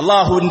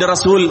അള്ളാഹുവിന്റെ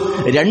റസൂൽ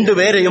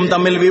രണ്ടുപേരെയും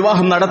തമ്മിൽ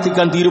വിവാഹം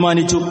നടത്തിക്കാൻ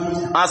തീരുമാനിച്ചു.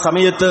 ആ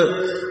സമയത്ത്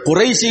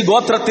ഖുറൈശി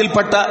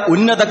ഗോത്രത്തിൽപ്പെട്ട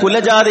ഉന്നത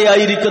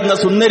കുലജാതയായിരിക്കുന്ന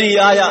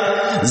സുന്ദരിയായ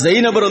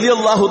സൈനബ്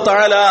റളിയല്ലാഹു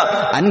തആല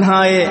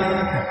അൻഹായെ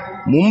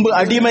മുമ്പ്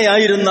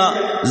അടിമയായിരുന്ന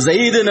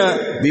സെയ്ദിന്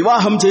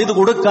വിവാഹം ചെയ്തു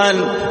കൊടുക്കാൻ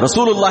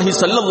റസൂലുള്ളാഹി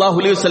സ്വല്ലല്ലാഹു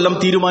അലൈഹി വസല്ലം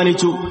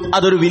തീരുമാനിച്ചു.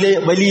 അതൊരു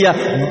വലിയ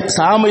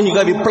സാമൂഹിക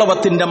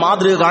വിപ്ലവത്തിന്റെ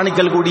മാതൃക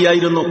കാണിക്കൽ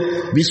കൂടിയായിരുന്നു.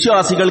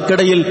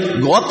 വിശ്വാസികൾക്കിടയിൽ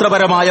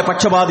ഗോത്രപരമായ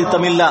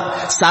പക്ഷപാതിത്വമില്ല,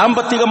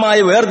 സാമ്പത്തികമായ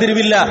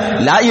വേർതിരിവില്ല.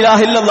 ലാ ഇലാഹ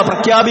ഇല്ലല്ലാഹ്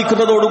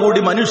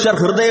പ്രഖ്യാപിക്കുന്നതോടുകൂടി മനുഷ്യർ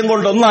ഹൃദയം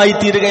കൊണ്ട്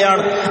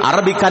ഒന്നായിത്തീരുകയാണ്.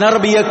 അറബിക്ക്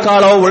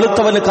അനറബിയേക്കാളോ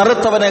വെളുത്തവന്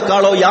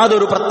കറുത്തവനേക്കാളോ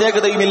യാതൊരു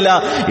പ്രത്യേകതയുമില്ല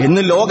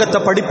എന്ന് ലോകത്തെ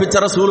പഠിപ്പിച്ച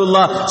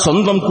റസൂലുള്ളാഹ്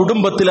സ്വന്തം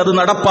കുടുംബത്തിൽ അത്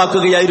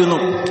നടപ്പാക്കുകയായിരുന്നു.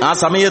 ആ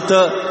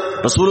സമയത്ത്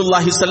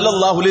റസൂലുള്ളാഹി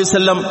സ്വല്ലല്ലാഹു അലൈഹി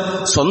വസല്ലം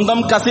സ്വന്തം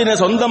കസിനെ,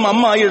 സ്വന്തം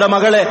അമ്മായിയുടെ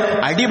മകളെ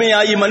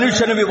അടിമയായി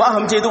മനുഷ്യന്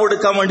വിവാഹം ചെയ്തു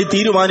കൊടുക്കാൻ വേണ്ടി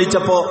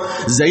തീരുമാനിച്ചപ്പോ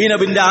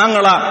സൈനബിന്റെ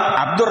ആങ്ങള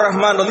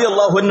അബ്ദുറഹ്മാൻ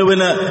റളിയല്ലാഹു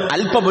അൻഹുവിന്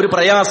അല്പം ഒരു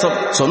പ്രയാസം.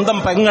 സ്വന്തം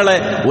പെങ്ങളെ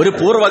ഒരു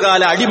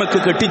പൂർവ്വകാല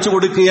അടിമക്ക് കെട്ടിച്ചു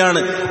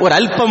കൊടുക്കുകയാണ്.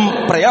 ഒരല്പം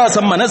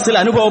പ്രയാസം മനസ്സിൽ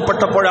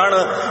അനുഭവപ്പെട്ടപ്പോഴാണ്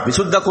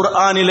വിശുദ്ധ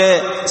ഖുർആനിലെ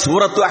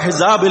സൂറത്തു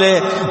അഹ്സാബിലെ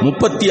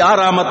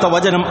 36-ാമത്തെ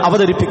വചനം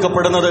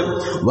അവതരിപ്പിക്കപ്പെടുന്നത്.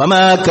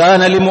 വമാ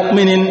കാന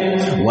ലിമുഅ്മിനിൻ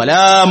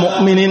വലാ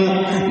മുഅ്മിനിൻ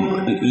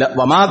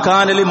وما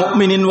كان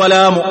لمؤمن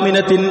ولا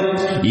مؤمنة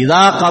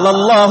إذا قضى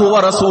الله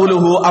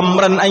ورسوله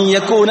أمرا أن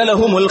يكون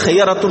لهم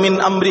الخيرة من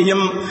أمرهم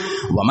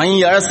ومن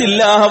يعص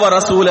الله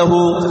ورسوله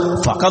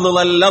فقد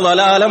ضل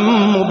ضلالا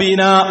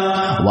مبينا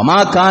وما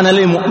كان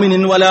لمؤمن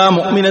ولا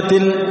مؤمنة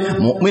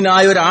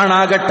മുഅ്മിനായ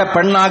ഒരാണാകട്ടെ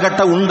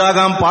പെണ്ണാകട്ടെ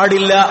ഉണ്ടാകാൻ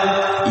പാടില്ല.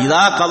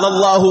 ഇദാ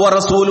ഖദല്ലാഹു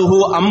വറസൂലുഹു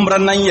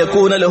അംറൻ അൻ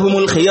യകൂന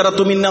ലഹുമുൽ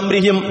ഖിയറതു മിൻ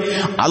അംരിഹിം,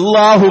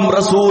 അല്ലാഹും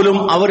റസൂലും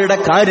അവരുടെ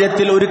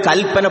കാര്യത്തിൽ ഒരു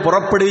കൽപ്പന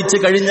പുറപ്പെടുവിച്ചു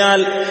കഴിഞ്ഞാൽ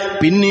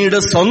പിന്നീട്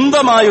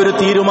സ്വന്തമായൊരു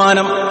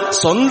തീരുമാനം,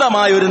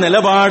 സ്വന്തമായൊരു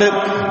നിലപാട്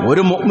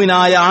ഒരു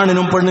മുഅ്മിനായ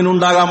ആണിനും പെണ്ണിനും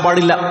ഉണ്ടാകാൻ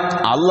പാടില്ല.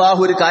 അല്ലാഹു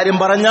ഒരു കാര്യം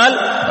പറഞ്ഞാൽ,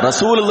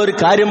 റസൂലുള്ള ഒരു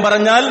കാര്യം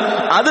പറഞ്ഞാൽ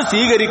അത്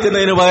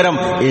സ്വീകരിക്കുന്നതിന് പകരം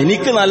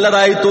എനിക്ക്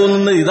നല്ലതായി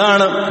തോന്നുന്നത്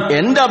ഇതാണ്,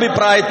 എന്റെ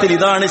അഭിപ്രായത്തിൽ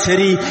ഇതാണ്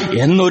ശരി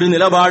എന്നൊരു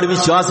നിലപാട്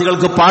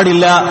വിശ്വാസികൾക്ക്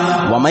പാടില്ല.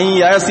 വമൻ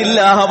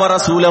യഅസില്ലാഹ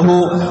വറസൂലഹു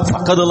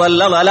ഫഖദ്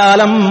ളല്ല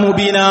ളലാലം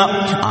മുബീന,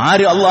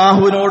 ആര്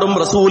അല്ലാഹുവിനോടും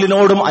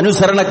റസൂലിനോടും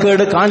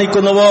അനുസരണക്കേട്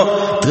കാണിക്കുന്നുവോ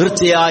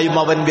തീർച്ചയായും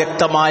അവൻ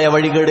വ്യക്തമായ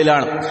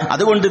വഴികേടിലാണ്.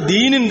 അതുകൊണ്ട്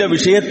ദീനിന്റെ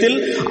വിഷയത്തിൽ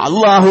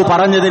അല്ലാഹു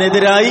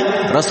പറഞ്ഞതിനെതിരായി,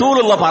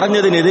 റസൂലുള്ള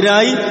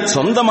പറഞ്ഞതിനെതിരായി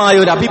സ്വന്തമായ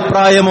ഒരു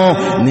അഭിപ്രായമോ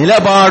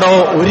നിലപാടോ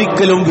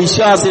ഒരിക്കലും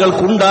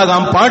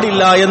വിശ്വാസികൾക്കുണ്ടാകാൻ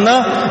പാടില്ല എന്ന്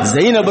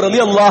സൈനബ്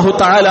റളിയല്ലാഹു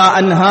തആല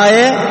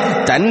അൻഹായെ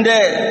തന്റെ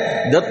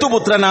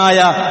ദത്തുപുത്രനായ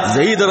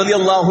സെയ്ദ്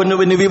റളിയല്ലാഹു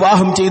അൻഹുവിന്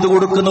വിവാഹം ചെയ്തു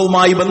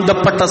കൊടുക്കുന്നതുമായി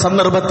ബന്ധപ്പെട്ട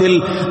സന്ദർഭത്തിൽ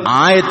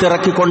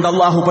ആയത്തിറക്കിക്കൊണ്ട്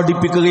അല്ലാഹു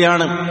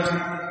പഠിപ്പിക്കുകയാണ്.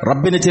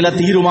 റബ്ബിന് ചില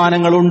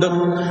തീരുമാനങ്ങളുണ്ട്.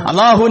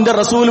 അല്ലാഹുവിന്റെ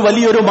റസൂൽ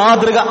വലിയൊരു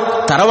മാതൃക.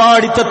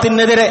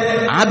 തറവാടിത്തത്തിനെതിരെ,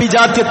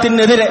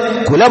 ആഭിജാത്യത്തിനെതിരെ,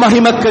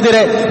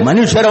 കുലമഹിമക്കെതിരെ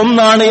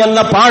മനുഷ്യരൊന്നാണ് എന്ന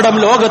പാഠം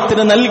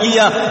ലോകത്തിന് നൽകിയ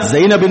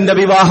സൈനബിന്റെ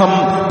വിവാഹം.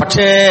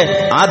 പക്ഷേ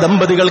ആ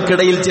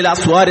ദമ്പതികൾക്കിടയിൽ ചില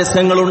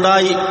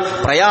അസ്വാരസ്യങ്ങളുണ്ടായി,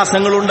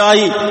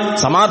 പ്രയാസങ്ങളുണ്ടായി,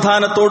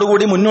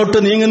 സമാധാനത്തോടുകൂടി മുന്നോട്ട്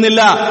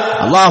നീങ്ങുന്നില്ല.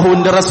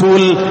 അല്ലാഹുവിന്റെ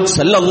റസൂൽ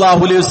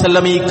സല്ലല്ലാഹു അലൈഹി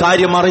വസല്ലം ഈ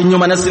കാര്യം അറിഞ്ഞു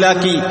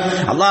മനസ്സിലാക്കി.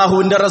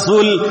 അല്ലാഹുവിന്റെ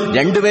റസൂൽ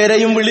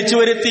രണ്ടുപേരെയും വിളിച്ചു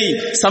വരുത്തി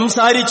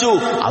സംസാരിച്ചു.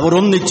 അവർ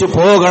ഒന്നിച്ചു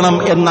പോകണം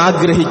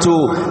എന്നാഗ്രഹിച്ചു.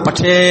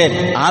 പക്ഷേ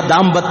ആ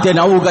ദാമ്പത്യ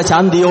നൗക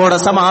ശാന്തിയോടെ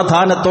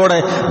സമാധാനത്തോടെ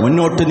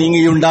മുന്നോട്ട്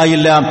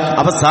നീങ്ങിയുണ്ടായില്ല.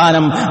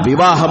 അവസാനം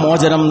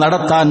വിവാഹമോചനം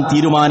നടത്താൻ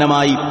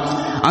തീരുമാനമായി.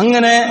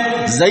 അങ്ങനെ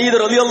സയ്യിദ്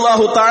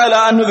റളിയല്ലാഹു തആല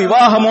അൻഹു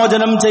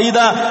വിവാഹമോചനം ചെയ്ത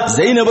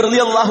സൈനബ്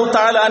റളിയല്ലാഹു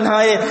തആല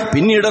അൻഹയെ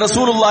പിന്നീട്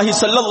റസൂലുള്ളാഹി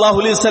സ്വല്ലല്ലാഹു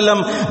അലൈഹി വസല്ലം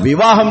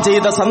വിവാഹം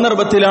ചെയ്ത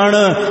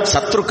സന്ദർഭത്തിലാണ്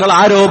ശത്രുക്കൾ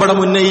ആരോപണം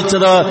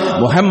ഉന്നയിച്ചത്,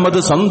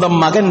 മുഹമ്മദ് സ്വന്തം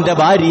മകന്റെ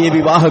ഭാര്യയെ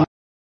വിവാഹം.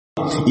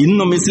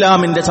 ഇന്നും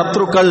ഇസ്ലാമിന്റെ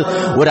ശത്രുക്കൾ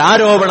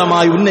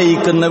ഒരാരോപണമായി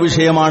ഉന്നയിക്കുന്ന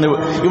വിഷയമാണ്.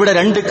 ഇവിടെ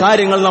രണ്ട്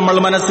കാര്യങ്ങൾ നമ്മൾ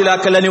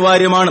മനസ്സിലാക്കൽ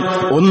അനിവാര്യമാണ്.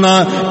 ഒന്ന്,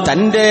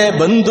 തന്റെ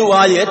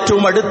ബന്ധുവായ,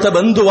 ഏറ്റവും അടുത്ത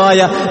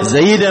ബന്ധുവായ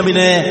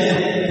സൈനബിനെ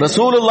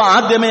റസൂലുള്ള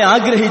ആദ്യമേ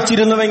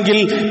ആഗ്രഹിച്ചിരുന്നുവെങ്കിൽ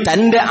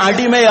തന്റെ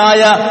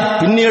അടിമയായ,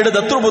 പിന്നീട്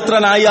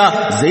ദത്തുപുത്രനായ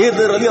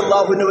സെയ്ദ്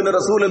റളിയല്ലാഹു അൻഹുവിന്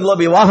റസൂലുള്ള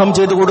വിവാഹം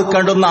ചെയ്തു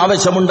കൊടുക്കേണ്ടെന്ന്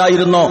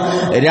ആവശ്യമുണ്ടായിരുന്നോ?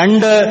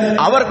 രണ്ട്,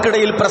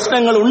 അവർക്കിടയിൽ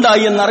പ്രശ്നങ്ങൾ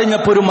ഉണ്ടായി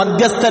എന്നറിഞ്ഞപ്പോൾ ഒരു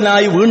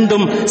മധ്യസ്ഥനായി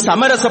വീണ്ടും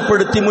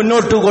സമരസപ്പെടുത്തി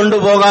മുന്നോട്ട്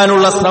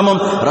കൊണ്ടുപോകാനുള്ള ശ്രമം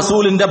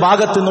റസൂലിന്റെ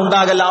ഭാഗത്തു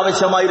നിന്നുണ്ടാകൽ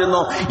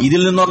ആവശ്യമായിരുന്നു.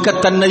 ഇതിൽ നിന്നൊക്കെ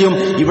തന്നെയും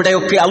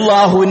ഇവിടെയൊക്കെ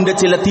അള്ളാഹുവിന്റെ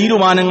ചില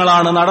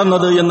തീരുമാനങ്ങളാണ്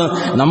നടന്നത് എന്ന്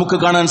നമുക്ക്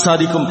കാണാൻ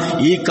സാധിക്കും.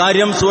 ഈ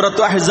കാര്യം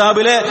സൂറത്തു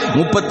അഹ്സാബിലെ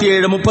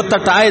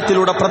 37-38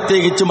 ആയത്തിലൂടെ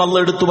പ്രത്യേകിച്ചും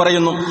അല്ലാഹു എടുത്തു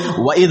പറയുന്നു.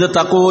 വഇദ്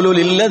തഖൂലു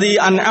ലില്ലദീ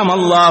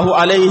അൻഅമല്ലാഹു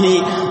അലൈഹി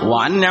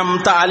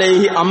വഅൻഅംത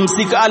അലൈഹി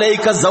അംസിക്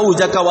അലൈക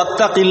സൗജക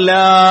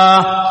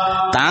വത്തഖില്ലാഹ്,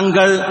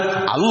 താങ്കൾ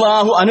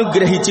അല്ലാഹു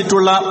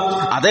അനുഗ്രഹിച്ചിട്ടുള്ള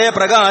അതേ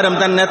പ്രകാരം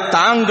തന്നെ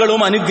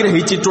താങ്കളും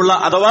അനുഗ്രഹിച്ചിട്ടുള്ള,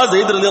 അഥവാ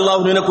സെയ്ദ് റളിയല്ലാഹു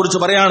അൻഹുവിനെ കുറിച്ച്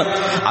പറയാണ്,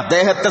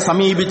 അദ്ദേഹത്തെ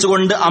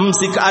സമീപിച്ചുകൊണ്ട്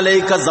അംസിക്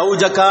അലൈക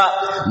സൗജക,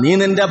 നീ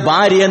നിന്റെ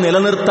ഭാര്യയെ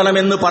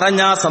നിലനിർത്തണമെന്ന്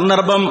പറഞ്ഞ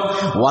സന്ദർഭം,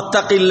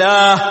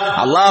 വത്തഖില്ലാഹ്,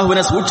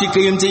 അല്ലാഹുവിനെ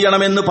സൂക്ഷിക്കുകയും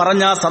ചെയ്യണമെന്ന്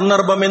പറഞ്ഞ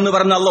സന്ദർഭം എന്ന്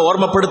പറഞ്ഞ അല്ലാഹു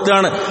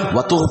ഓർമ്മപ്പെടുത്തുകയാണ്.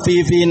 വതുഖ്ഫി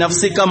ഫീ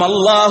നഫ്സിക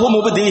മല്ലാഹു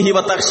മുബ്ദീഹി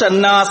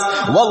വതഖ്ശന്നാസ്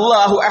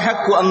വല്ലാഹു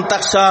അഹഖു അൻ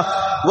തഖ്ശാ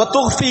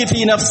വതുഖ്ഫി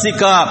ഫീ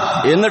നഫ്സിക,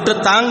 എന്നിട്ട്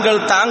താങ്കൾ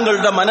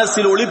താങ്കളുടെ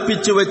മനസ്സിൽ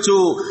ഒളിപ്പിച്ചു വെച്ചു,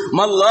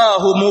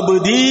 മല്ലാഹു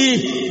മുബ്ദീ,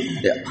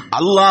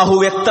 അള്ളാഹു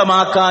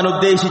വ്യക്തമാക്കാൻ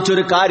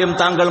ഉദ്ദേശിച്ചൊരു കാര്യം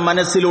താങ്കൾ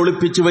മനസ്സിൽ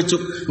ഒളിപ്പിച്ചു വെച്ചു.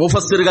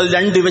 മുഫസ്സിറുകൾ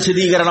 2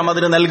 വിശദീകരണം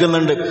അതിന്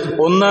നൽകുന്നുണ്ട്.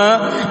 ഒന്ന്,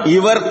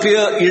 ഇവർക്ക്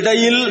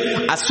ഇടയിൽ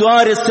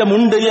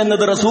അസ്വാരസ്യമുണ്ട്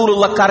എന്നത്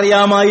റസൂലുള്ളാഹിക്ക്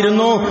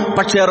അറിയാമായിരുന്നു.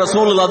 പക്ഷേ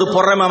റസൂലുള്ളാഹി അത്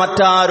പുറമെ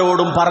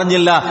മറ്റാരോടും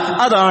പറഞ്ഞില്ല.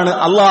 അതാണ്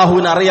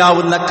അള്ളാഹുവിന്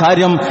അറിയാവുന്ന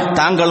കാര്യം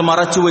താങ്കൾ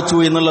മറച്ചുവെച്ചു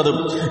എന്നുള്ളത്.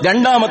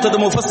 രണ്ടാമത്തത്,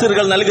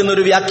 മുഫസ്സിറുകൾ നൽകുന്ന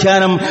ഒരു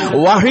വ്യാഖ്യാനം,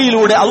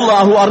 വഹയിലൂടെ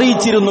അള്ളാഹു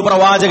അറിയിച്ചിരുന്നു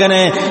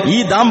പ്രവാചകനെ, ഈ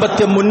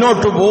ദാമ്പത്യം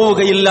മുന്നോട്ടു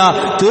പോവുകയില്ല,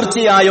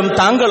 തീർച്ചയായും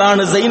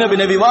താങ്കളാണ്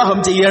സൈനബിനെ വിവാഹം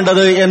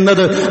ചെയ്യേണ്ടത്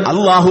എന്നത്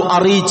അള്ളാഹു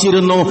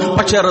അറിയിച്ചിരുന്നു.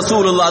 പക്ഷേ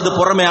റസൂലുള്ളാഹി അത്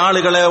പുറമെ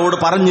ആളുകളോട്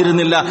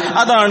പറഞ്ഞിരുന്നില്ല.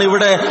 അതാണ്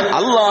ഇവിടെ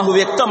അള്ളാഹു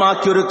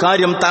വ്യക്തമാക്കിയൊരു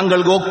കാര്യം താങ്കൾ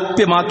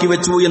ഗോപ്യമാക്കി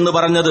വെച്ചു എന്ന്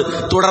പറഞ്ഞത്.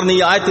 തുടർന്ന്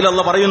ഈ ആയത്തിൽ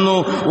അല്ലാഹു പറയുന്നു,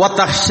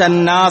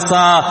 വതഖ്ശന്നാസ,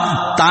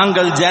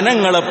 താങ്കൾ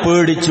ജനങ്ങളെ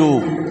പേടിച്ചു.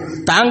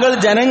 താങ്കൾ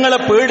ജനങ്ങളെ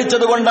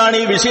പേടിച്ചത് കൊണ്ടാണ്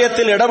ഈ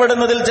വിഷയത്തിൽ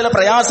ഇടപെടുന്നതിൽ ചില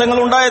പ്രയാസങ്ങൾ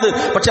ഉണ്ടായത്.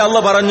 പക്ഷെ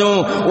അല്ലാഹു പറഞ്ഞു,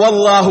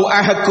 വല്ലാഹു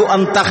അഹഖു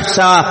അൻ തഖ്ശ,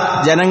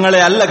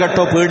 ജനങ്ങളെ അല്ല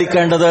കേട്ടോ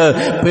പേടിക്കേണ്ടത്,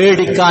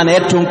 പേടിക്കാൻ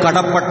ഏറ്റവും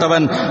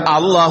കടപ്പെട്ടവൻ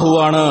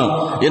അല്ലാഹുവാണ്.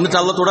 എന്നിട്ട്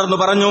അല്ലാഹു തുടർന്ന്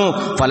പറഞ്ഞു,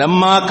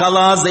 ഫലമ്മാ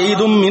ഖലാ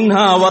സൈദും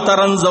മിൻഹാ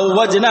വതറൻ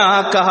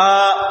സവ്വജ്നാകഹാ,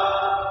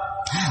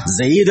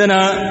 സയ്യിദന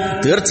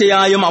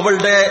തീർച്ചയായും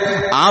അവളുടെ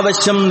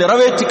ആവശ്യം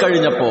നിറവേറ്റി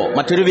കഴിഞ്ഞപ്പോ,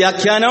 മറ്റൊരു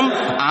വ്യാഖ്യാനം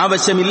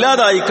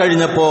ആവശ്യമില്ലാതായി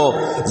കഴിഞ്ഞപ്പോ,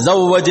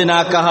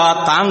 സവ്വജ്നാകഹ,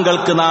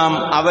 താങ്കൾക്ക് നാം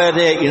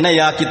അവരെ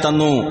ഇണയാക്കി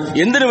തന്നു.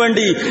 എന്തിനു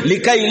വേണ്ടി?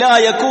 ലികൈ ലാ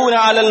യകൂന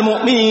അലൽ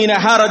മുഅ്മിനീന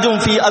ഹറജുൻ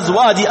ഫീ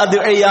അസ്വാജി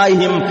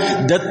അദ്ഇയാഹിം,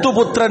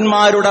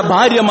 ദത്തുപുത്രന്മാരുടെ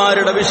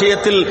ഭാര്യമാരുടെ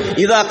വിഷയത്തിൽ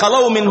ഇദാ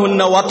ഖലൗ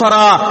മിൻഹുന്ന വതറ,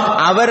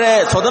 അവരെ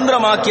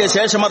സ്വതന്ത്രമാക്കിയ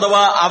ശേഷം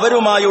അഥവാ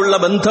അവരുമായുള്ള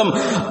ബന്ധം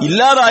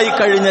ഇല്ലാതായി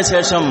കഴിഞ്ഞ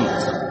ശേഷം,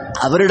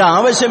 അവരുടെ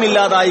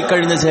ആവശ്യമില്ലാതായി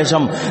കഴിഞ്ഞ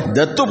ശേഷം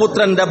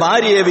ദത്തുപുത്രന്റെ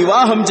ഭാര്യയെ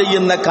വിവാഹം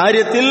ചെയ്യുന്ന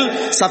കാര്യത്തിൽ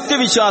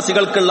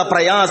സത്യവിശ്വാസികൾക്കുള്ള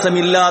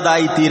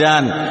പ്രയാസമില്ലാതായി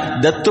തീരാൻ,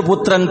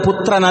 ദത്തുപുത്രൻ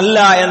പുത്രനല്ല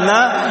എന്ന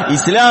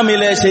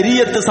ഇസ്ലാമിലെ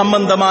ശരീഅത്ത്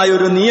സംബന്ധമായ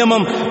ഒരു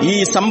നിയമം ഈ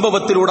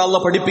സംഭവത്തിലൂടെ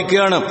അല്ലാഹു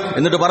പഠിപ്പിക്കുകയാണ്.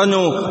 എന്നിട്ട്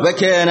പറഞ്ഞു,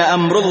 വകാന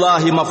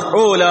അംറുല്ലാഹി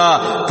മഫ്ഊല,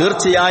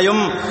 തീർച്ചയായും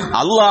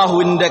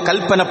അള്ളാഹുവിന്റെ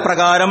കൽപ്പന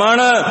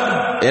പ്രകാരമാണ്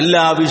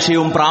എല്ലാ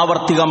വിഷയവും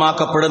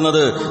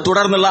പ്രാവർത്തികമാക്കപ്പെടുന്നത്.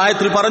 തുടർന്നുള്ള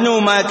ആയത്തിൽ പറഞ്ഞു,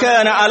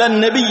 മകാന അലൻ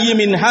നബിയ്യി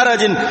മിൻ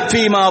ഹറജിൻ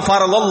ഫീമാ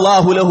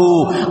ഫറളല്ലാഹു ലഹു,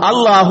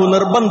 അല്ലാഹു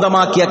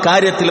നിർബന്ധമാക്കിയ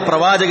കാര്യത്തിൽ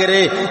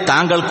പ്രവാചകരെ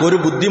താങ്കൾക്ക് ഒരു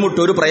ബുദ്ധിമുട്ട്,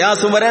 ഒരു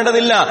പ്രയാസം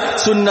വരേണ്ടതില്ല.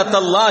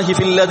 സുന്നത്തല്ലാഹി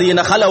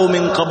ഫില്ലദീന ഖലൗ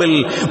മിൻ ഖബൽ,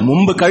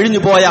 മുമ്പ്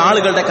കഴിഞ്ഞു പോയ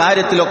ആളുകളുടെ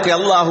കാര്യത്തിലൊക്കെ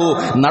അല്ലാഹു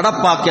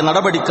നടപ്പാക്കിയ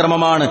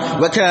നടപടിക്രമമാണ്.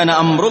 വകാന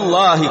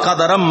അംറുല്ലാഹി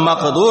ഖദറം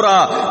മഖ്ദൂറ,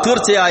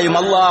 തീർച്ചയായും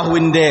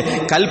അല്ലാഹുവിന്റെ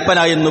കൽപ്പന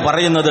എന്ന്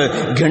പറയുന്നത്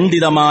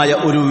ഖണ്ഡിതമായ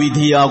ഒരു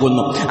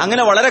വിധിയാകുന്നു.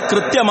 അങ്ങനെ വളരെ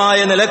കൃത്യമായ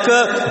നിലക്ക്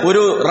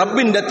ഒരു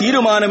റബ്ബിന്റെ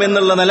തീരുമാനം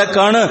എന്നുള്ള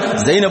നിലക്കാണ്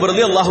സൈനബ്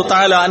റളിയല്ലാഹു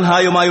തആല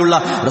അൻഹായുമായുള്ള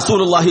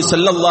റസൂലുള്ളാഹി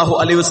സ്വല്ലല്ലാഹു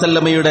അലൈഹി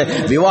വസല്ലമയുടെ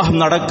വിവാഹം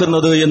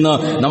നടക്കുന്നത് എന്ന്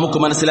നമുക്ക്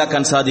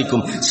മനസ്സിലാക്കാൻ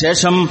സാധിക്കും.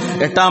 ശേഷം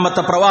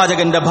 8ാമത്തെ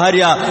പ്രവാചകന്റെ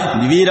ഭാര്യ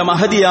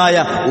വീരമഹതിയായ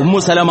ഉമ്മു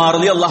സലമ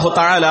റളിയല്ലാഹു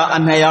തആല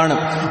അൻഹയാണ്.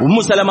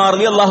 ഉമ്മു സലമ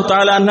റളിയല്ലാഹു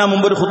തആല അൻഹ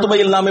മുമ്പ് ഒരു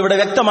ഖുത്ബയിൽ നാം ഇവിടെ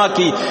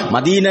വ്യക്തമാക്കി,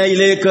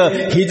 മദീനയിലേക്ക്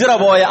ഹിജ്റ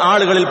പോയ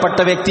ആളുകളിൽപ്പെട്ട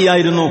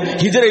വ്യക്തിയായിരുന്നു.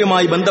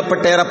 ഹിജ്റയുമായി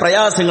ബന്ധപ്പെട്ട ഏറെ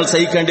പ്രയാസങ്ങൾ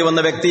സഹിക്കേണ്ടി വന്ന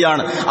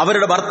വ്യക്തിയാണ്.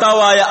 അവരുടെ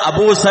ഭർത്താവായ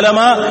അബൂ സലമ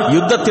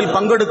യുദ്ധത്തിൽ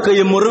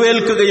പങ്കെടുക്കുകയും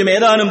മുറിവേൽക്കുകയും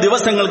ഏതാനും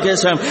ദിവസങ്ങൾക്ക്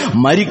ശേഷം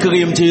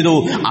മരിക്കുകയും ചെയ്തു.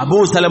 അബൂ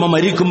സലമ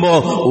മരിക്കുമ്പോ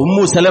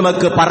ഉമ്മു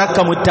സലമക്ക്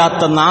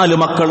പറക്കമുറ്റാത്ത 4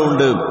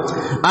 മക്കളുണ്ട്.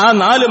 ആ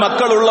 4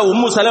 മക്കളുള്ള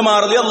ഉമ്മു സലമ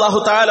റളിയല്ലാഹു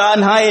തആല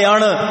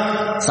അൻഹയാണ്.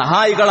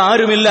 സഹായികൾ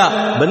ആരുമില്ല,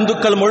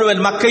 ബന്ധുക്കൾ മുഴുവൻ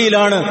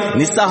മക്കയിലാണ്.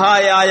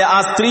 നിസ്സഹായായ ആ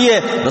സ്ത്രീയെ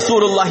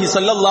റസൂലുള്ളാഹി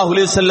സ്വല്ലല്ലാഹു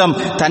അലൈഹി വസല്ലം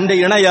തന്റെ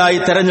ഇണയായി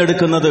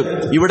തെരഞ്ഞെടുക്കുന്നത്.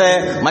 ഇവിടെ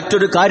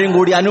മറ്റൊരു കാര്യം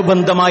കൂടി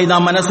അനുബന്ധമായി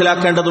നാം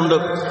മനസ്സിലാക്കേണ്ടതുണ്ട്.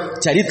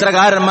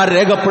 ചരിത്രകാരന്മാർ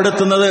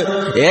രേഖപ്പെടുത്തുന്നത്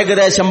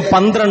ഏകദേശം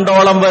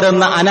 12ഓളം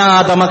വരുന്ന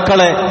അനാഥ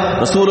മക്കളെ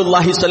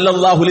റസൂലുള്ളാഹി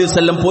സ്വല്ലല്ലാഹു അലൈഹി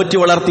വസല്ലം പോറ്റി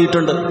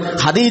വളർത്തിയിട്ടുണ്ട്.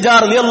 ഖദീജ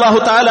റളിയല്ലാഹു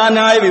തആല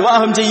അൻഹയെ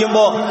വിവാഹം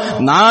ചെയ്യുമ്പോൾ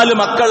 4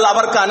 മക്കൾ,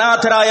 അവർക്ക്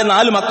അനാഥരായ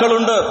 4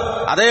 മക്കളുണ്ട്.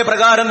 അതേ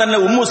പ്രകാരം തന്നെ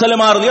ഉമ്മു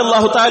സലമ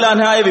റളിയല്ലാഹു തആല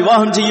അൻഹയെ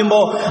വിവാഹം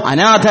ചെയ്യുമ്പോൾ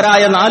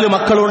അനാഥരായ 4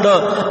 മക്കളുണ്ട്.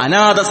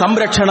 അനാഥ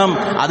സംരക്ഷണം,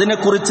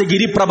 അതിനെക്കുറിച്ച്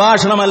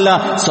ഗിരിപ്രഭാഷണമല്ല,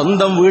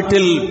 സ്വന്തം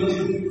വീട്ടിൽ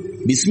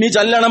ബിസ്മി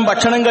ചൊല്ലണം.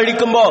 ഭക്ഷണം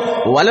കഴിക്കുമ്പോ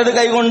വലത്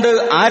കൈകൊണ്ട്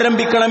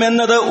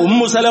ആരംഭിക്കണമെന്നത്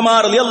ഉമ്മു സലമ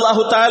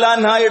റളിയല്ലാഹു തആല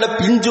അൻഹയുടെ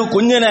പിഞ്ചു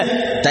കുഞ്ഞിനെ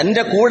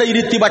തന്റെ കൂടെ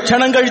ഇരുത്തി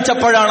ഭക്ഷണം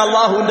കഴിച്ചപ്പോഴാണ്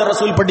അല്ലാഹുവിന്റെ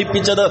റസൂൽ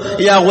പഠിപ്പിച്ചത്,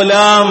 യാ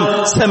ഗുലാം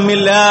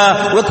സമ്മില്ലാഹ്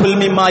വകുൽ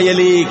മിമ്മാ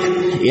യലീക്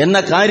എന്ന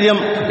കാര്യം.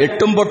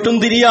 എട്ടും പൊട്ടും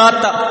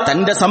തിരിയാത്ത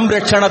തന്റെ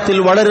സംരക്ഷണത്തിൽ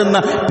വളരുന്ന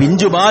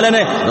പിഞ്ചു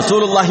ബാലനെ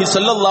റസൂലുള്ളാഹി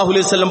സ്വല്ലല്ലാഹു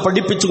അലൈഹി വസല്ലം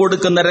പഠിപ്പിച്ചു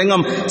കൊടുക്കുന്ന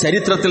രംഗം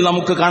ചരിത്രത്തിൽ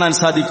നമുക്ക് കാണാൻ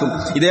സാധിക്കും.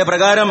 ഇതേ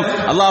പ്രകാരം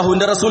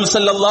അല്ലാഹുവിന്റെ റസൂൽ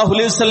സ്വല്ലല്ലാഹു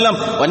അലൈഹി വസല്ലം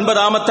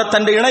 9ാമത്തെ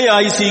തന്റെ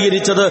ഇണയായി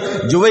സ്വീകരിച്ചത്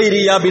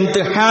ജുവൈരിയ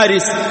ബിൻത്ത്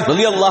ഹാരിസ്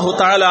റളിയല്ലാഹു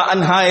തആല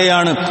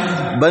അൻഹയെയാണ്.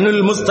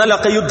 ബനുൽ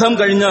മുസ്തലഖ് യുദ്ധം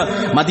കഴിഞ്ഞ്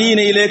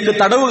മദീനയിലേക്ക്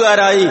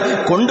തടവുകാരായി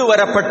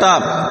കൊണ്ടുവരപ്പെട്ട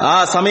ആ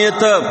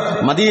സമയത്ത്,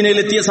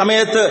 മദീനയിലെത്തിയ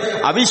സമയത്ത്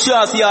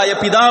അവിശ്വാസിയായ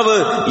പിതാവ്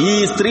ഈ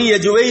സ്ത്രീയെ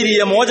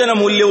ജുവൈരിയ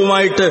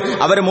മോചനമൂല്യവുമായിട്ട്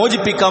അവരെ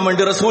മോചിപ്പിക്കാൻ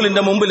വേണ്ടി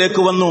റസൂലിന്റെ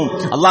മുമ്പിലേക്ക് വന്നു.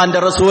 അള്ളാന്റെ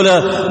റസൂല്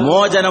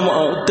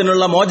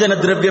മോചനത്തിനുള്ള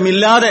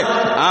മോചനദ്രവ്യമില്ലാതെ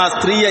ആ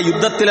സ്ത്രീയെ,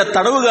 യുദ്ധത്തിലെ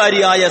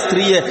തടവുകാരിയായ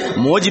സ്ത്രീയെ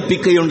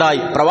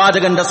മോചിപ്പിക്കുകയുണ്ടായി.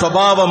 പ്രവാചകന്റെ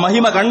സ്വഭാവ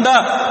മഹിമ കണ്ട കണ്ട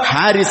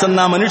ഹാരിസ്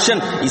എന്ന മനുഷ്യൻ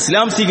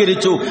ഇസ്ലാം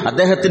സ്വീകരിച്ചു.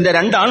 അദ്ദേഹത്തിന്റെ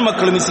 2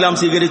 ആൺമക്കളും ഇസ്ലാം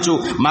സ്വീകരിച്ചു.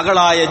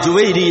 മകളായ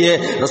ജുവൈരിയെ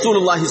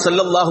റസൂലുള്ളാഹി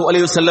സ്വല്ലല്ലാഹു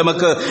അലൈഹി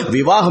വസല്ലമക്ക്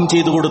വിവാഹം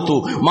ചെയ്തു കൊടുത്തു.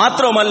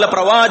 മാത്രമല്ല,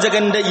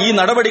 പ്രവാചകന്റെ ഈ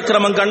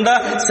നടപടിക്രമം കണ്ട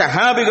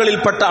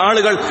സഹാബികളിൽപ്പെട്ട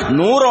ആളുകൾ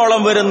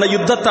 100ഓളം വരുന്ന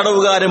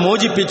യുദ്ധത്തടവുകാരെ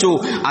മോചിപ്പിച്ചു.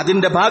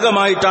 അതിന്റെ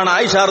ഭാഗമായിട്ടാണ്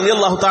ആയിഷ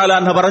റളിയല്ലാഹു തആല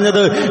അൻഹ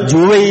പറഞ്ഞത്,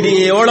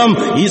 ജുവൈരിയോളം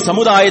ഈ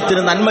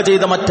സമുദായത്തിന് നന്മ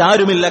ചെയ്ത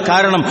മറ്റാരുമില്ല.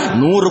 കാരണം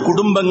 100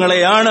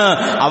 കുടുംബങ്ങളെയാണ്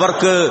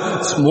അവർക്ക്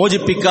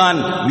മോചിപ്പിക്കാൻ,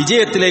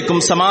 വിജയത്തിലേക്കും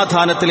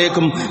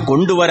സമാധാനത്തിലേക്കും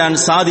കൊണ്ടുവരാൻ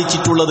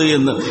സാധിച്ചിട്ടുള്ളത്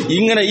എന്ന്.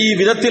 ഇങ്ങനെ ഈ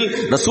വിധത്തിൽ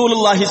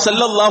റസൂലുള്ളാഹി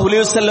സ്വല്ലല്ലാഹു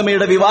അലൈഹി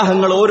വസല്ലമയുടെ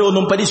വിവാഹങ്ങൾ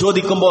ഓരോന്നും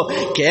പരിശോധിക്കുമ്പോൾ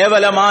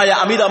കേവലമായ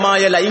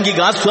അമിതമായ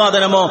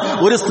ലൈംഗികാസ്വാദനമോ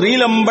ഒരു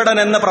സ്ത്രീലമ്പടൻ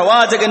എന്ന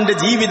പ്രവാചകന്റെ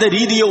ജീവിത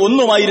രീതിയോ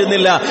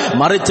ഒന്നുമായിരുന്നില്ല.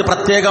 മറിച്ച്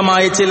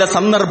പ്രത്യേകമായ ചില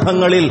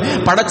സന്ദർഭങ്ങളിൽ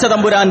പടച്ച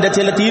തമ്പുരാന്റെ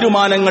ചില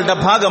തീരുമാനങ്ങളുടെ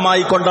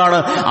ഭാഗമായി കൊണ്ടാണ്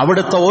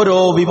അവിടുത്തെ ഓരോ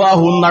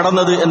വിവാഹവും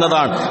നടന്നത്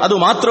എന്നതാണ്.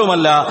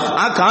 അതുമാത്രമല്ല,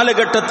 ആ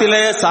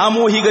കാലഘട്ടത്തിലെ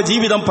സാമൂഹിക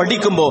ജീവിതം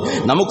പഠിക്കുമ്പോൾ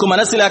നമുക്ക്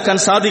മനസ്സിലാക്കാൻ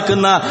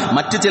സാധിക്കുന്ന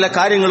മറ്റു ചില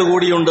കാര്യങ്ങൾ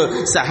കൂടിയുണ്ട്.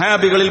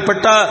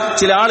 സഹാബികളിൽപ്പെട്ട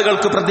ചില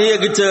ആളുകൾക്ക്,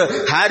 പ്രത്യേകിച്ച്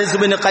ഹാരിസ്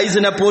ബിൻ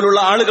ഖൈസിനെ പോലുള്ള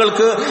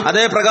ആളുകൾക്ക്,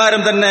 അതേ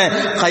പ്രകാരം തന്നെ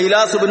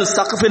ഖൈലാസ് ബിൻ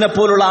സഖഫിനെ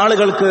പോലുള്ള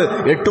ആളുകൾക്ക്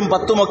 8ഉം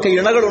 10ഉം ഒക്കെ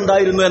ഇണകൾ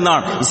ഉണ്ടായിരുന്നു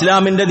എന്നാണ്.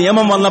 ഇസ്ലാമിന്റെ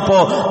നിയമം വന്നപ്പോ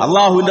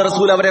അള്ളാഹുവിന്റെ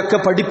റസൂൽ അവരെയൊക്കെ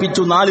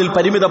പഠിപ്പിച്ചു 4ൽ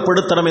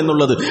പരിമിതപ്പെടുത്തണം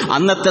എന്നുള്ളത്.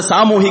 അന്നത്തെ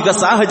സാമൂഹിക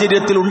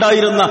സാഹചര്യത്തിൽ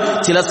ഉണ്ടായിരുന്ന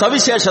ചില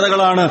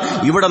സവിശേഷതകളാണ്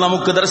ഇവിടെ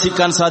നമുക്ക്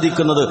ദർശിക്കാൻ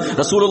സാധിക്കുന്നത്.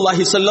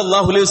 റസൂലുള്ളാഹി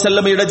സ്വല്ലല്ലാഹു അലൈഹി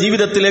വസല്ലമയുടെ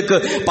ജീവിതത്തിലേക്ക്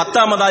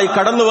 10ാമതായി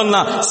കടന്നുവന്ന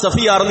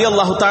സഫിയ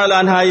റളിയല്ലാഹു തആല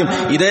അൻഹയും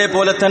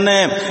ഇതേപോലെ തന്നെ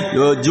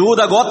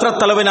ജൂത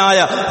ഗോത്രത്തലവനായ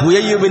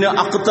ഹുയയ് ബിൻ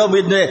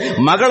അഖ്തബിന്റെ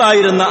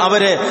മകളായിരുന്ന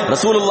അവരെ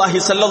റസൂലുള്ളാഹി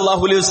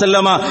സ്വല്ലല്ലാഹു അലൈഹി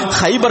വസല്ലമ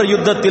ഖൈബർ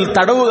യുദ്ധത്തിൽ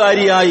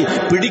തടവുകാരിയായി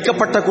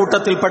പിടിക്കപ്പെട്ട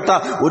കൂട്ടത്തിൽപ്പെട്ട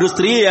ഒരു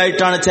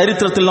സ്ത്രീയായിട്ടാണ്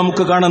ചരിത്രത്തിൽ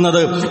നമുക്ക്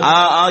കാണുന്നത്.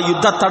 ആ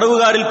യുദ്ധ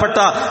തടവുകാരിൽപ്പെട്ട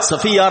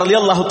സഫിയ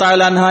റളിയല്ലാഹു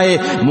തആല അൻഹയെ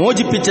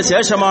മോചിപ്പിച്ച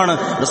ശേഷമാണ്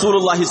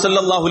റസൂലുള്ളാഹി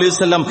സ്വല്ലല്ലാഹു അലൈഹി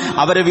വസല്ലം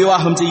അവരെ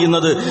വിവാഹം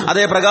ചെയ്യുന്നത്.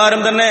 അതേ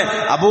പ്രകാരം തന്നെ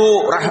അബൂ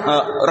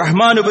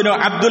റഹ്മാൻ ബിൻ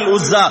അബ്ദുൽ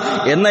ഉസ്സ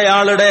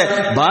എന്നയാളുടെ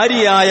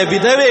ഭാര്യയായ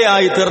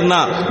വിധവയായി തീർന്ന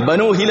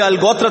ബനൂ ഹിലാൽ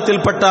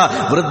ഗോത്രത്തിൽപ്പെട്ട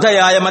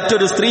വൃദ്ധയായ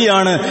മറ്റൊരു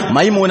സ്ത്രീയാണ്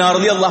മൈമൂന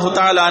റളിയല്ലാഹു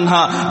തആല അൻഹ.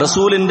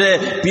 റസൂലിന്റെ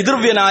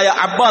പിതൃവ്യനായ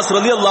അബ്ബാസ്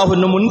റളിയല്ലാഹു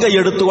അൻഹു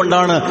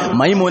മുൻകൈയെടുത്തുകൊണ്ടാണ്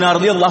മൈമൂന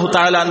റളിയല്ലാഹു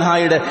തആല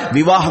അൻഹയുടെ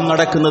വിവാഹം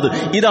നടക്കുന്നത്.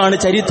 ഇതാണ്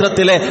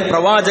ചരിത്രത്തിലെ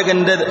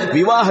പ്രവാചകന്റെ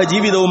വിവാഹ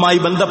ജീവിതവുമായി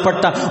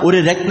ബന്ധപ്പെട്ട ഒരു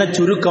രത്ന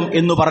ചുരുക്കം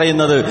എന്ന്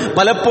പറയുന്നത്.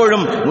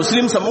 പലപ്പോഴും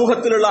മുസ്ലിം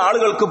സമൂഹത്തിലുള്ള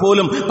ആളുകൾക്ക്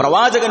പോലും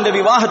പ്രവാചകന്റെ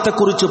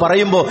വിവാഹത്തെക്കുറിച്ച്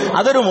പറയുമ്പോൾ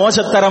അതൊരു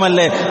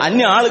മോശത്തരമല്ലേ,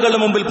 അന്യ ആളുകളുടെ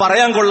മുമ്പിൽ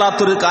പറയാൻ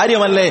കൊള്ളാത്തൊരു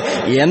കാര്യമല്ലേ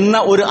എന്ന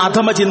ഒരു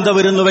അധമ ചിന്ത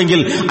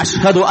വരുന്നുവെങ്കിൽ,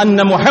 അഷ്ഹദു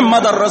അന്ന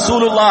മുഹമ്മദർ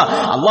റസൂലുള്ളാഹ്,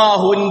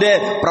 അല്ലാഹുവിന്റെ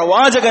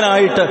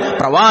പ്രവാചകനായിട്ട്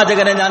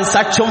പ്രവാചകനെ ഞാൻ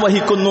സാക്ഷ്യം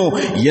വഹിക്കുന്നു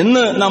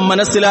എന്ന് നാം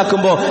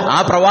മനസ്സിലാക്കുമ്പോൾ ആ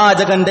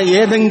പ്രവാചകന്റെ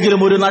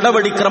ഏതെങ്കിലും ഒരു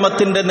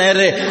നടപടിക്രമത്തിന്റെ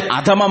നേരെ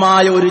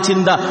അധമമായ ഒരു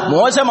ചിന്ത,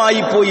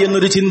 മോശമായി പോയി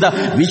എന്നൊരു ചിന്ത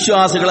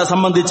വിശ്വാസികളെ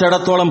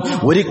സംബന്ധിച്ചിടത്തോളം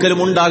ഒരിക്കലും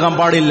ഉണ്ടാകാൻ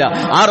പാടില്ല.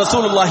 ആ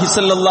റസൂലുള്ളാഹി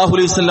സ്വല്ലല്ലാഹു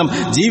അലൈഹി വസല്ലം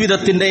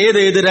ജീവിതത്തിന്റെ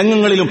ഏതേത്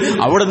രംഗങ്ങളിലും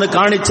അവിടുന്ന്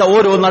കാണിച്ച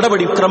ഓരോ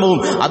നടപടിക്രമവും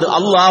അത്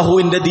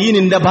അള്ളാഹുവിന്റെ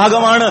ദീനിന്റെ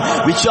ഭാഗമാണ്.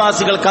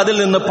 വിശ്വാസികൾക്ക് അതിൽ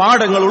നിന്ന്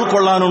പാഠങ്ങൾ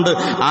ഉൾക്കൊള്ളാനുണ്ട്.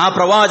 ആ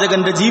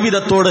പ്രവാചകന്റെ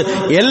ജീവിതത്തോട്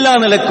എല്ലാ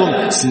നിലക്കും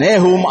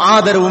സ്നേഹവും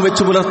ആദരവും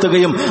വെച്ചു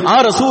പുലർത്തുകയും ആ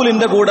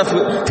റസൂലിന്റെ കൂടെ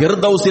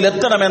ഫിർദൗസിൽ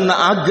എത്തണമെന്ന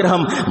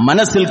ആഗ്രഹം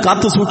മനസ്സിൽ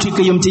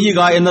കാത്തുസൂക്ഷിക്കുകയും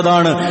ചെയ്യുക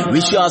എന്നതാണ്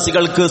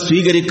വിശ്വാസികൾക്ക്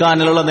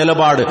സ്വീകരിക്കാനുള്ള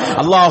നിലപാട്.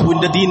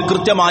 അള്ളാഹുവിന്റെ ദീൻ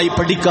കൃത്യമായി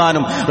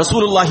പഠിക്കാനും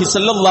റസൂലുള്ളാഹി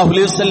സ്വല്ലല്ലാഹു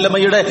അലൈഹി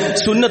വസല്ലമയുടെ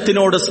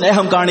സുന്നത്തിനോട്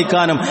സ്നേഹം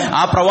കാണിക്കാനും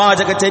ആ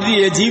പ്രവാചക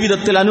ചര്യയെ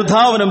ജീവിതത്തിൽ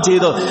അനുധാവനം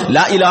ചെയ്ത്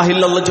ലാ ഇലാഹ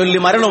ഇല്ലല്ലാഹ് ചൊല്ലി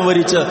മരണം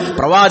വരിച്ച്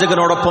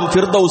പ്രവാചകനോടൊപ്പം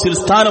ഫിർദൗസിൽ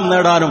സ്ഥാനം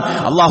നേടാനും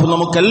അള്ളാഹു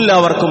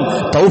നമുക്കെല്ലാവർക്കും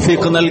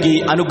തൗഫീഖ് നൽകി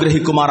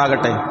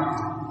അനുഗ്രഹിക്കുമാറാകട്ടെ.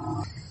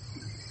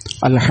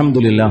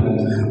 അൽഹംദുലില്ലാഹ്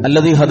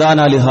അല്ലദീ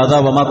ഹദാനാ ലിഹാദാ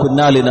വമാ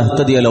കുന്നാ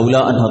ലിനഹ്തദിയ ലൗലാ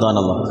അൻ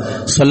ഹദാനല്ലാഹ്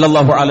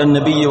സല്ലല്ലാഹു അലൻ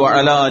നബിയ്യി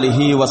വഅലാ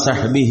ആലിഹി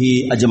വസഹ്ബിഹി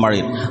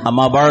അജ്മഈൻ.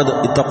 അമ്മാ ബഅദ്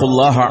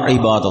ഇത്തഖുല്ലാഹ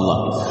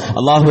ഇബാദല്ലാഹ്.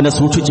 അല്ലാഹുവിനെ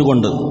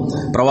സൂക്ഷിച്ചുകൊണ്ട്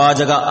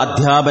പ്രവാചക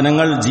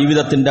അധ്യാപനങ്ങൾ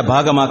ജീവിതത്തിന്റെ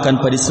ഭാഗമാക്കാൻ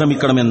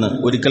പരിശ്രമിക്കണമെന്ന്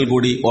ഒരിക്കൽ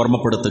കൂടി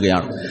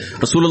ഓർമ്മപ്പെടുത്തുകയാണ്.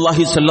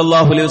 റസൂലുള്ളാഹി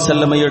സ്വല്ലല്ലാഹു അലൈഹി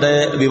വസല്ലമയുടെ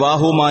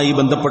വിവാഹവുമായി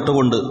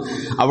ബന്ധപ്പെട്ടുകൊണ്ട്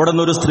അവിടെ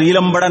നിന്നൊരു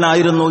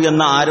സ്ത്രീലമ്പടനായിരുന്നു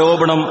എന്ന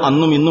ആരോപണം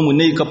അന്നും ഇന്നും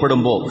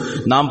ഉന്നയിക്കപ്പെടുമ്പോൾ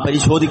നാം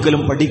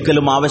പരിശോധിക്കലും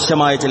പഠിക്കലും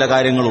ആവശ്യമായ ചില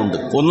കാര്യങ്ങളുണ്ട്.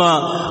 ഒന്ന്,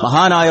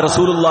 മഹാനായ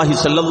റസൂലുള്ളാഹി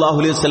സ്വല്ലല്ലാഹു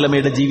അലൈഹി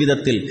വസല്ലമയുടെ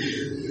ജീവിതത്തിൽ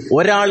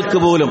ഒരാൾക്ക്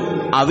പോലും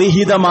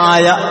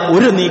അവിഹിതമായ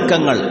ഒരു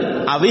നീക്കങ്ങൾ,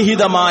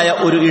 അവിഹിതമായ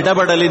ഒരു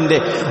ഇടപെടലിന്റെ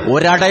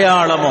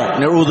ഒരടയാളമോ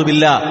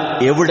നഊദുബില്ല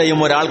എവിടെയും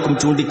ഒരാൾക്കും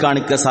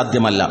ചൂണ്ടിക്കാണിക്കാൻ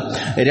സാധ്യമല്ല.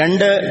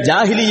 2,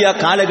 ജാഹിലിയ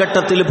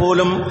കാലഘട്ടത്തിൽ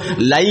പോലും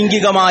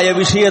ലൈംഗികമായ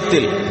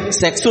വിഷയത്തിൽ,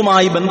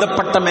 സെക്സുമായി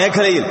ബന്ധപ്പെട്ട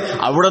മേഖലയിൽ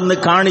അവിടുന്ന്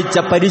കാണിച്ച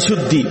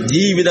പരിശുദ്ധി,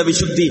 ജീവിത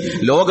വിശുദ്ധി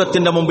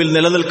ലോകത്തിന്റെ മുമ്പിൽ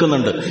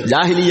നിലനിൽക്കുന്നുണ്ട്.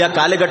 ജാഹിലിയ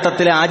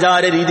കാലഘട്ടത്തിലെ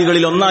ആചാര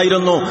രീതികളിൽ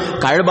ഒന്നായിരുന്നു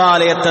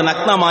കഅബാലയത്തെ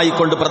നഗ്നമായി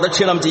കൊണ്ട്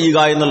പ്രദക്ഷിണം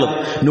ചെയ്യുക എന്നുള്ളത്.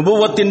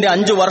 നുബുവത്തിന്റെ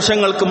 5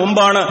 വർഷങ്ങൾക്ക്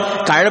മുമ്പാണ്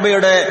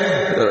കഅബയുടെ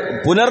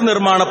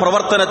പുനർനിർമ്മാണ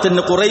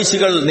പ്രവർത്തനത്തിന്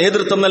ഖുറൈശികൾ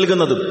നേതൃത്വം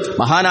നൽകുന്നത്.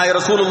 മഹാനായ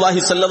റസൂലുള്ളാഹി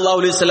സ്വല്ലല്ലാഹു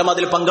അലൈഹി വസല്ലം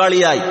അതിൽ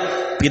പങ്കാളിയായി.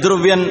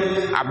 പിതൃവ്യൻ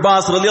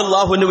അബ്ബാസ്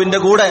റളിയല്ലാഹു അൻഹുവിന്റെ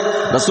കൂടെ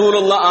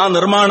റസൂലുള്ള ആ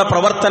നിർമ്മാണ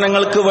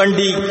പ്രവർത്തനങ്ങൾക്ക്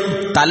വേണ്ടി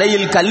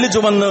തലയിൽ കല്ല്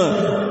ചുമന്ന്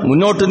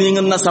മുന്നോട്ട്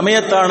നീങ്ങുന്ന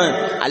സമയത്താണ്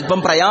അല്പം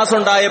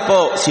പ്രയാസമുണ്ടായപ്പോ,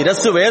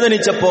 ശിരസ്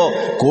വേദനിച്ചപ്പോ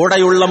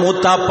കൂടെയുള്ള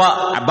മൂത്താപ്പ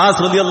അബ്ബാസ്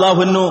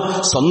റളിയല്ലാഹു അൻഹു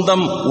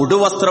സ്വന്തം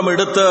ഉടുവസ്ത്രം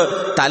എടുത്ത്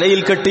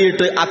തലയിൽ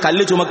കെട്ടിയിട്ട് ആ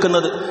കല്ല്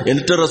ചുമക്കുന്നത്.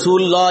 എന്നിട്ട്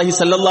റസൂലുള്ളാഹി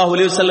സ്വല്ലല്ലാഹു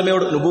അലൈഹി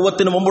വസല്ലമയോട്,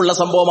 നുബുവത്തിന് മുമ്പുള്ള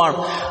സംഭവമാണ്,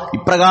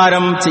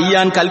 ഇപ്രകാരം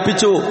ചെയ്യാൻ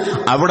കൽപ്പിച്ചു.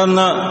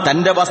 അവിടുന്ന്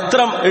തന്റെ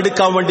വസ്ത്രം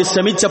എടുക്കാൻ വേണ്ടി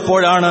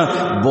ശ്രമിച്ചപ്പോഴാണ്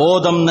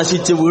ബോധം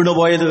നശിച്ച്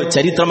വീണുപോയത്.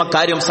 ചരിത്രം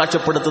അക്കാര്യം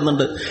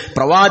സാക്ഷ്യപ്പെടുത്തുന്നുണ്ട്.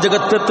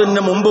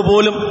 പ്രവാചകത്വത്തിന് മുമ്പ്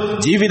പോലും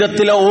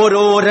ജീവിതത്തിലെ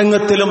ഓരോ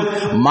രംഗത്തിലും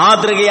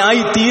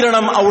മാതൃകയായി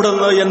തീരണം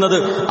അവിടുന്ന് എന്നത്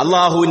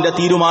അള്ളാഹുവിന്റെ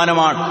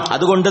തീരുമാനമാണ്.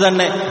 അതുകൊണ്ട്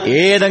തന്നെ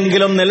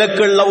ഏതെങ്കിലും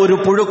നിലക്കുള്ള ഒരു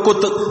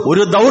പുഴുക്കുത്ത്,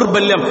 ഒരു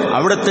ദൗർബല്യം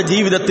അവിടുത്തെ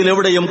ജീവിതത്തിൽ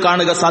എവിടെയും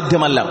കാണുക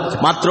സാധ്യമല്ല.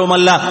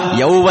 മാത്രവുമല്ല,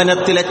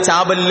 യൗവനത്തിലെ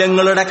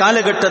ചാബല്യങ്ങളുടെ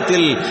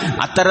കാലഘട്ടത്തിൽ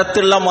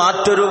അത്തരത്തിലുള്ള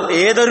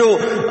ഏതൊരു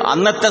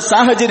അന്നത്തെ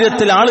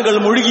സാഹചര്യത്തിൽ ആളുകൾ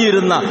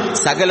മുഴുകിയിരുന്ന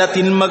സകല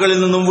തിന്മകളിൽ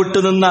നിന്നും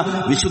വിട്ടുനിന്ന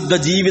വിശുദ്ധ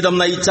ജീവിതം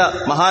നയിച്ച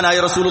മഹാനായ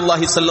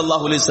റസൂലുള്ളാഹി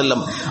സ്വല്ലല്ലാഹു അലൈഹി വസല്ലം,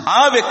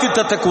 ആ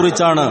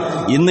വ്യക്തിത്വത്തെക്കുറിച്ചാണ്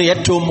ഇന്ന്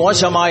ഏറ്റവും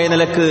മോശമായ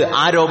നിലക്ക്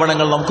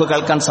ആരോപണങ്ങൾ നമുക്ക്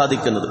കേൾക്കാൻ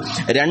സാധിക്കുന്നത്.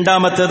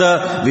 രണ്ടാമത്തേത്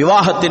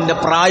വിവാഹത്തിന്റെ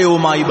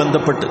പ്രായവുമായി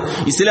ബന്ധപ്പെട്ട്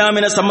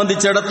ഇസ്ലാമിനെ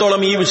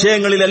സംബന്ധിച്ചിടത്തോളം ഈ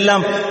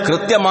വിഷയങ്ങളിലെല്ലാം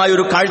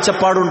കൃത്യമായൊരു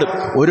കാഴ്ചപ്പാടുണ്ട്.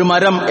 ഒരു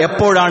മരം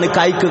എപ്പോഴാണ്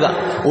കായ്ക്കുക,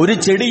 ഒരു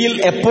ചെടിയിൽ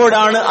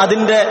എപ്പോഴാണ്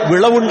അതിന്റെ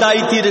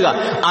വിളവുണ്ടായിത്തീരുക,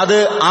 അത്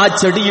ആ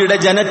ചെടിയുടെ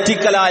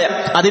ജനറ്റിക്കലായ,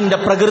 അതിന്റെ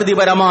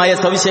പ്രകൃതിപരമായ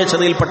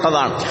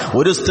സവിശേഷതയിൽപ്പെട്ടതാണ്.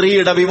 ഒരു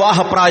സ്ത്രീയുടെ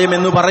വിവാഹപ്രായം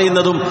എന്ന്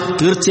പറയുന്നതും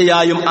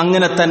തീർച്ചയായും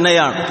അങ്ങനെ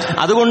തന്നെയാണ്.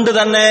 അതുകൊണ്ട്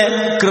തന്നെ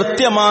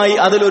കൃത്യമായി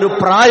അതിലൊരു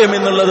പ്രായം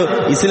എന്നുള്ളത്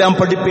ഇസ്ലാം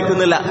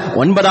പഠിപ്പിക്കുന്നില്ല.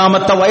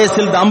 9ാമത്തെ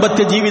വയസ്സിൽ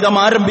ദാമ്പത്യ ജീവിതം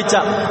ആരംഭിച്ച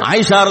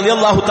ആയിഷ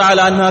റളിയല്ലാഹു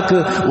തആല അൻഹാക്ക്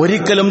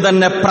ഒരിക്കലും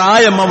തന്നെ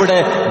പ്രായം അവിടെ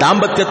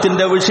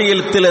ദാമ്പത്യത്തിന്റെ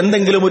വിഷയത്തിൽ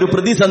എന്തെങ്കിലും ഒരു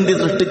പ്രതിസന്ധി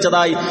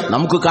സൃഷ്ടിച്ചതായി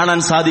നമുക്ക് കാണാൻ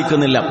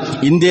സാധിക്കുന്നില്ല.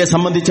 ഇന്ത്യയെ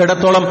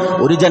സംബന്ധിച്ചിടത്തോളം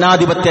ഒരു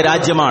ജനാധിപത്യ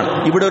രാജ്യമാണ്.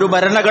 ഇവിടെ ഒരു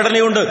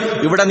ഭരണഘടനയുണ്ട്,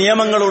 ഇവിടെ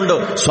നിയമങ്ങളുണ്ട്.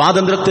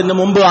 സ്വാതന്ത്ര്യത്തിന്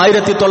മുമ്പ്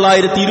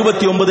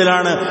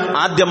 1929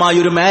 ആദ്യമായി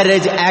ഒരു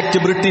മാരേജ് ആക്ട്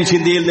ബ്രിട്ടീഷ്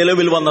ഇന്ത്യയിൽ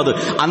നിലവിൽ വന്നത്.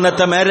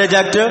 അന്നത്തെ മാരേജ്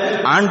ആക്ട്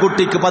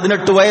ആൺകുട്ടിക്ക്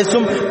 18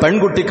 വയസ്സും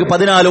പെൺകുട്ടിക്ക്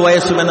 14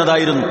 വയസ്സും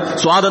എന്നതായിരുന്നു.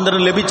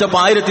 സ്വാതന്ത്ര്യം ലഭിച്ചപ്പോൾ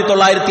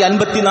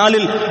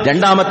 1954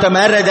 രണ്ടാമത്തെ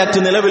മാരേജ് ആക്ട്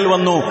നിലവിൽ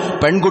വന്നു.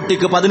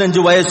 പെൺകുട്ടിക്ക് 15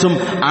 വയസ്സും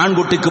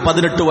ആൺകുട്ടിക്ക്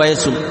 18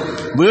 വയസ്സും.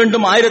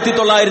 വീണ്ടും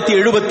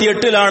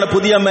 1978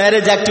 പുതിയ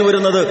മാരേജ് ആക്ട്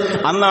വരുന്നത്.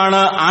 അന്നാണ്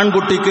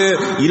ആൺകുട്ടിക്ക്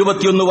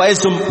 21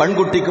 വയസ്സും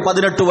പെൺകുട്ടിക്ക്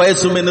 18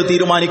 വയസ്സും എന്ന്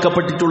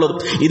തീരുമാനിക്കപ്പെട്ടിട്ടുള്ളത്.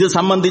 ഇത്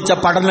സംബന്ധിച്ച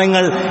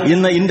പഠനങ്ങൾ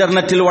ഇന്ന്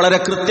ഇന്റർനെറ്റിൽ വളരെ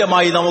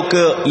കൃത്യമായി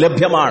നമുക്ക്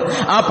ലഭ്യമാണ്.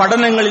 ആ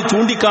പഠനങ്ങളിൽ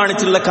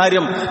ചൂണ്ടിക്കാണിച്ചുള്ള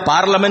കാര്യം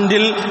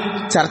പാർലമെന്റിൽ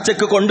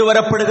ചർച്ചയ്ക്ക്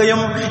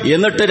കൊണ്ടുവരപ്പെടുകയും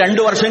എന്നിട്ട്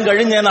 2 വർഷം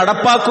കഴിഞ്ഞ്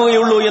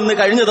നടപ്പാക്കുകയുള്ളൂ എന്ന്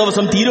കഴിഞ്ഞ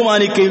ദിവസം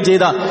തീരുമാനിക്കുകയും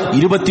ചെയ്ത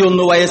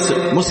 21 വയസ്സ്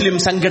മുസ്ലിം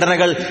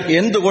സംഘടനകൾ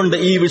എന്തുകൊണ്ട്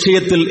ഈ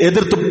വിഷയത്തിൽ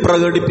എതിർത്ത്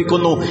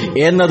പ്രകടിപ്പിക്കുന്നു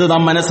എന്നത്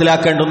നാം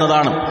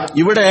മനസ്സിലാക്കേണ്ടുന്നതാണ്.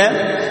 ഇവിടെ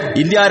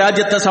ഇന്ത്യ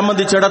രാജ്യത്തെ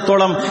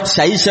സംബന്ധിച്ചിടത്തോളം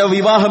ശൈശവ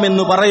വിവാഹം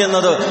എന്ന്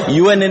പറയുന്നത്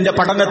UN-ന്റെ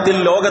പഠനത്തിൽ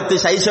ലോകത്ത്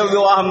ശൈശവ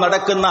വിവാഹം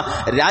നടക്കുന്ന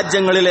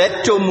രാജ്യങ്ങളിൽ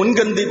ഏറ്റവും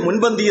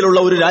മുൻപന്തിയിലുള്ള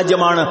ഒരു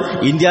രാജ്യമാണ്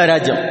ഇന്ത്യ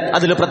രാജ്യം.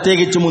 അതിൽ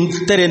പ്രത്യേകിച്ച്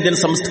ഉത്തരേന്ത്യൻ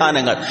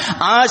സംസ്ഥാനങ്ങൾ.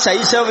 ആ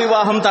ശൈശവ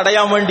വിവാഹം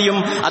തടയാൻ വേണ്ടിയും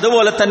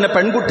അതുപോലെ തന്നെ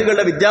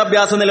പെൺകുട്ടികളുടെ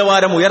വിദ്യാഭ്യാസ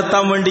നിലവാരം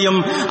ഉയർത്താൻ വേണ്ടിയും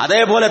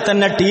അതേപോലെ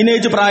തന്നെ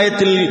ടീനേജ്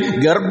പ്രായത്തിൽ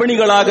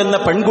ഗർഭിണികളാകുന്ന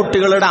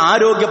പെൺകുട്ടികളുടെ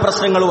ആരോഗ്യ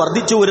പ്രശ്നങ്ങൾ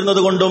വർദ്ധിച്ചു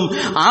വരുന്നത് കൊണ്ടും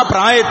ആ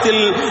പ്രായത്തിൽ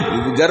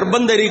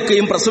ഗർഭം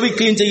ധരിക്കുകയും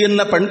പ്രസവിക്കുകയും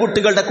ചെയ്യുന്ന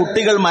പെൺകുട്ടികളുടെ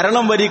കുട്ടികൾ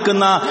മരണം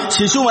വരിക്കുന്ന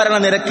ശിശുമരണ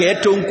നിരക്ക്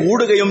ഏറ്റവും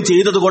കൂടുകയും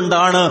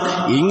ചെയ്തതുകൊണ്ടാണ്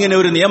ഇങ്ങനെ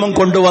ഒരു നിയമം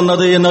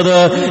കൊണ്ടുവന്നത് എന്നത്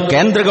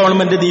കേന്ദ്ര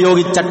ഗവൺമെന്റ്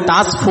നിയോഗിച്ച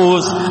ടാസ്ക്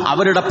ഫോഴ്സ്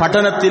അവരുടെ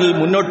പഠനത്തിൽ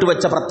മുന്നോട്ട്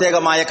വെച്ച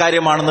പ്രത്യേകമായ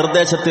കാര്യമാണ്,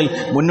 നിർദ്ദേശത്തിൽ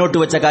മുന്നോട്ട്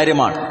വെച്ച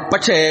കാര്യമാണ്.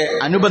 പക്ഷേ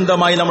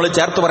അനുബന്ധമായി നമ്മൾ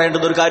ചേർത്ത്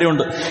പറയേണ്ടുന്ന ഒരു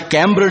കാര്യമുണ്ട്.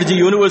 കേംബ്രിഡ്ജ്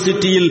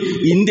യൂണിവേഴ്സിറ്റിയിൽ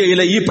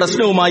ഇന്ത്യയിലെ ഈ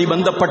പ്രശ്നവുമായി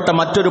ബന്ധപ്പെട്ട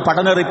മറ്റൊരു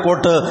പഠന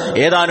റിപ്പോർട്ട്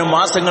ഏതാനും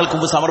മാസങ്ങൾക്ക്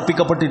മുമ്പ്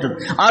സമർപ്പിക്കപ്പെട്ടിട്ടുണ്ട്.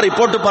 ആ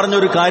റിപ്പോർട്ട്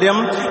പറഞ്ഞൊരു കാര്യം,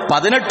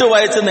 18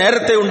 വയസ്സ്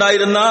നേരത്തെ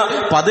ഉണ്ടായിരുന്ന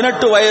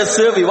 18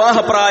 വയസ്സ്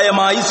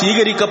വിവാഹപ്രായമായി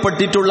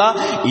സ്വീകരിക്കപ്പെട്ടിട്ടുള്ള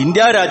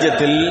ഇന്ത്യ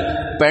രാജ്യത്തിൽ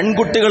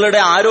പെൺകുട്ടികളുടെ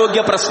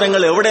ആരോഗ്യ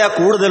പ്രശ്നങ്ങൾ എവിടെയാ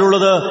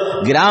കൂടുതലുള്ളത്?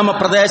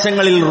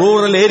 ഗ്രാമപ്രദേശങ്ങളിൽ,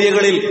 റൂറൽ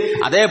ഏരിയകളിൽ,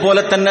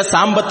 അതേപോലെ തന്നെ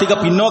സാമ്പത്തിക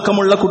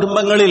പിന്നോക്കമുള്ള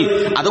കുടുംബങ്ങളിൽ.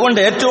 അതുകൊണ്ട്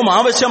ഏറ്റവും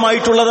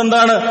ആവശ്യമായിട്ടുള്ളത്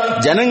എന്താണ്?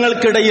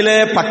 ജനങ്ങൾക്കിടയിലെ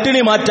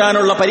പട്ടിണി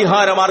മാറ്റാനുള്ള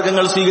പരിഹാര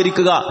മാർഗങ്ങൾ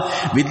സ്വീകരിക്കുക.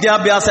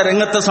 വിദ്യാഭ്യാസ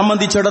രംഗത്തെ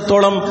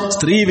സംബന്ധിച്ചിടത്തോളം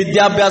സ്ത്രീ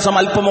വിദ്യാഭ്യാസം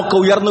അല്പമൊക്കെ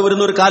ഉയർന്നു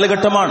വരുന്ന ഒരു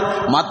കാലഘട്ടമാണ്.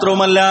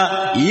 മാത്രവുമല്ല,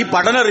 ഈ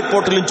പഠന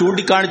റിപ്പോർട്ടിലും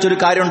ചൂണ്ടിക്കാണിച്ചൊരു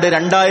കാര്യമുണ്ട്.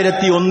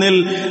 2001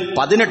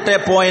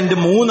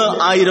 18.3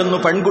 ആയിരുന്നു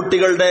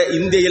പെൺകുട്ടികളുടെ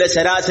ഇന്ത്യയിലെ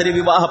ശരാശരി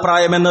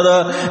വിവാഹപ്രായം എന്നത്.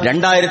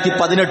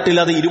 2018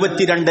 അത്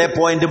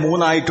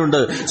 22.3 ആയിട്ടുണ്ട്.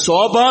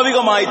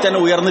 സ്വാഭാവികമായി തന്നെ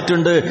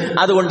ഉയർന്നിട്ടുണ്ട്.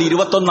 അതുകൊണ്ട്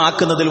 21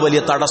 ആക്കുന്നതിൽ വലിയ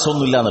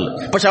തടസ്സമൊന്നുമില്ല എന്നുള്ളത്.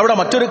 പക്ഷെ അവിടെ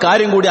മറ്റൊരു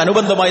കാര്യം കൂടി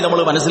അനുബന്ധമായി നമ്മൾ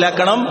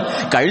മനസ്സിലാക്കണം.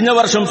 കഴിഞ്ഞ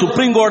വർഷം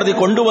സുപ്രീം കോടതി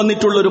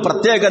കൊണ്ടുവന്നിട്ടുള്ള ഒരു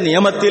പ്രത്യേക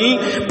നിയമത്തിൽ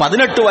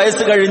 18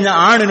 വയസ്സ് കഴിഞ്ഞ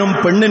ആണിനും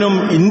പെണ്ണിനും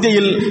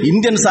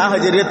ഇന്ത്യൻ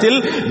സാഹചര്യത്തിൽ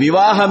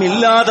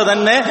വിവാഹമില്ലാതെ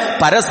തന്നെ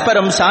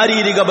പരസ്പരം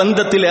ശാരീരിക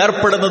ബന്ധത്തിൽ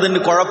ഏർപ്പെടുന്നതിന്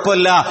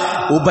കുഴപ്പമില്ല,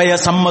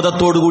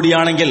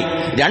 ഉഭയസമ്മതത്തോടുകൂടിയാണെങ്കിൽ.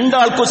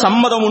 രണ്ടാൾക്കു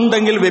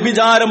സമ്മതമുണ്ടെങ്കിൽ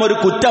വ്യഭിചാരം ഒരു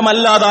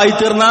കുറ്റമല്ലാതായി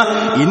തീർന്ന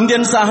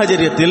ഇന്ത്യൻ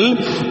സാഹചര്യത്തിൽ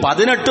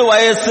 18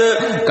 വയസ്സ്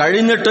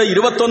കഴിഞ്ഞിട്ട്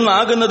 21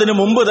 ആകുന്നതിന്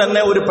മുമ്പ്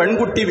തന്നെ ഒരു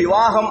പെൺകുട്ടി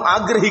വിവാഹം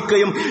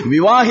ആഗ്രഹിക്കുകയും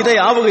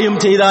വിവാഹിതയാവുകയും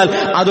ചെയ്താൽ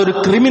അതൊരു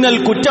ക്രിമിനൽ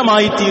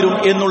കുറ്റമായി തീരും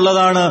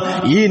എന്നുള്ളതാണ്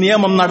ഈ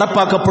നിയമം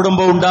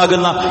നടപ്പാക്കപ്പെടുമ്പോൾ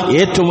ഉണ്ടാകുന്ന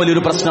ഏറ്റവും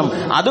വലിയൊരു പ്രശ്നം.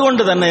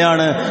 അതുകൊണ്ട്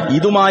തന്നെയാണ്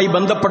ഇതുമായി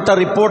ബന്ധപ്പെട്ട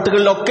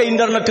റിപ്പോർട്ടുകളിലൊക്കെ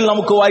ഇന്റർനെറ്റിൽ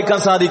നമുക്ക്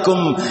വായിക്കാൻ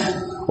സാധിക്കും.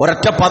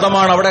 ഒരൊറ്റ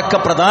പദമാണ് അവിടെയൊക്കെ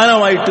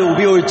പ്രധാനമായിട്ട്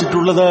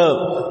ഉപയോഗിച്ചിട്ടുള്ളത്,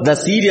 the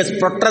serious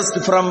protest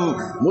from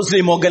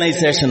Muslim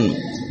organisation.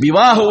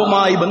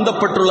 വിവാഹവുമായി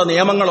ബന്ധപ്പെട്ടുള്ള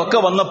നിയമങ്ങളൊക്കെ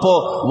വന്നപ്പോ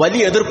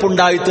വലിയ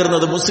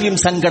എതിർപ്പുണ്ടായിത്തീർന്നത് മുസ്ലിം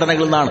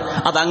സംഘടനകളിൽ നിന്നാണ്.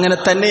 അതങ്ങനെ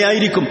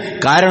തന്നെയായിരിക്കും.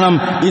 കാരണം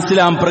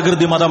ഇസ്ലാം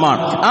പ്രകൃതി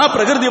മതമാണ്. ആ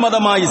പ്രകൃതി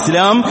മതമായ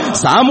ഇസ്ലാം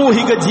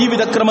സാമൂഹിക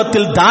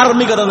ജീവിതക്രമത്തിൽ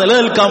ധാർമ്മികത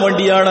നിലനിൽക്കാൻ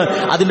വേണ്ടിയാണ്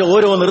അതിന്റെ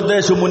ഓരോ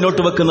നിർദ്ദേശവും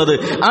മുന്നോട്ട് വെക്കുന്നത്.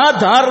 ആ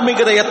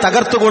ധാർമ്മികതയെ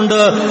തകർത്തുകൊണ്ട്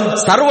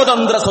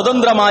സർവതന്ത്ര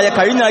സ്വതന്ത്രമായ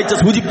കഴിഞ്ഞ ആഴ്ച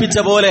സൂചിപ്പിച്ച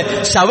പോലെ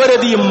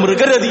ശവരതിയും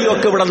മൃഗരതിയും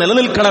ഒക്കെ ഇവിടെ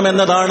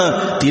നിലനിൽക്കണമെന്നതാണ്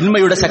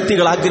തിന്മയുടെ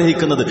ശക്തികൾ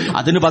ആഗ്രഹിക്കുന്നത്.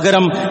 അതിനു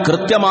പകരം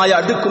കൃത്യമായ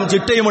അടുക്കും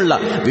ചിട്ടയുമുള്ള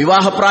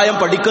വിവാഹപ്രായം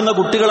പഠിക്കുന്ന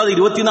കുട്ടികൾ അത്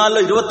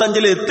 24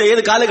 25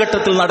 ഏത്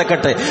കാലഘട്ടത്തിൽ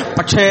നടക്കട്ടെ.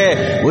 പക്ഷേ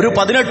ഒരു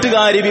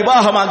 18കാരി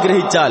വിവാഹം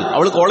ആഗ്രഹിച്ചാൽ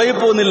അവൾ കോളേജിൽ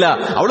പോകുന്നില്ല,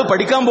 അവൾ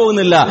പഠിക്കാൻ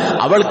പോകുന്നില്ല,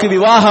 അവൾക്ക്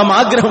വിവാഹം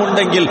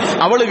ആഗ്രഹമുണ്ടെങ്കിൽ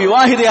അവൾ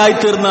വിവാഹിതയായി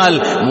തീർന്നാൽ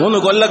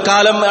 3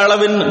 കൊല്ലക്കാലം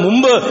അളവിന്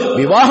മുമ്പ്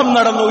വിവാഹം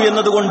നടന്നു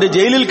എന്നതുകൊണ്ട്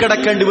ജയിലിൽ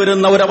കിടക്കേണ്ടി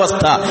വരുന്ന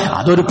ഒരവസ്ഥ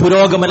അതൊരു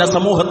പുരോഗമന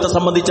സമൂഹത്തെ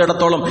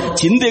സംബന്ധിച്ചിടത്തോളം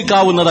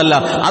ചിന്തിക്കാവുന്നതല്ല.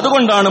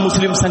 അതുകൊണ്ടാണ്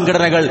മുസ്ലിം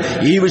സംഘടനകൾ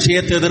ഈ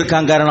വിഷയത്തെ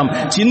എതിർക്കാൻ കാരണം.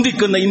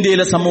 ചിന്തിക്കുന്ന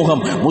ഇന്ത്യയിലെ സമൂഹം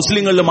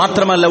മുസ്ലിങ്ങളിൽ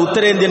മാത്രമല്ല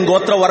ഉത്തരേന്ത്യൻ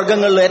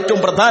ഗോത്രവർഗ്ഗങ്ങളിൽ ഏറ്റവും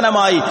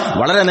പ്രധാനമായി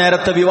വളരെ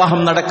നേരത്തെ വിവാഹം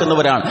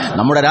നടക്കുന്നവരാണ്.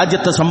 നമ്മുടെ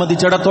രാജ്യത്തെ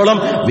സംബന്ധിച്ചിടത്തോളം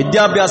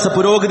വിദ്യാഭ്യാസ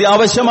പുരോഗതി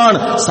ആവശ്യമാണ്,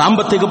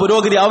 സാമ്പത്തിക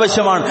പുരോഗതി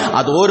ആവശ്യമാണ്.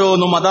 അത്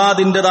ഓരോന്നും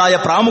അതാതിൻ്റെതായ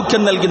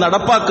പ്രാമുഖ്യം നൽകി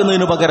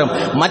നടപ്പാക്കുന്നതിനു പകരം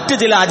മറ്റ്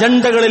ചില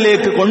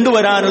അജണ്ടകളിലേക്ക്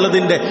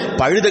കൊണ്ടുവരാനുള്ളതിന്റെ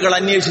പഴുതുകൾ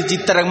അന്വേഷിച്ച്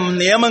ഇത്തരം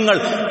നിയമങ്ങൾ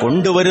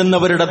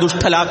കൊണ്ടുവരുന്നവരുടെ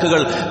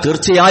ദുഷ്ടലാക്കുകൾ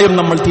തീർച്ചയായും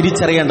നമ്മൾ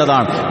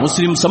തിരിച്ചറിയേണ്ടതാണ്.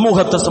 മുസ്ലിം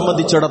സമൂഹത്തെ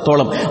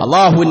സംബന്ധിച്ചിടത്തോളം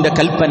അള്ളാഹുവിന്റെ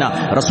കൽപ്പന,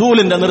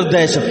 റസൂലിന്റെ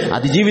നിർദ്ദേശം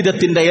അത്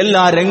ജീവിതത്തിന്റെ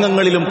എല്ലാ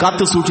രംഗങ്ങളിലും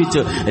കാത്തുസൂക്ഷിച്ച്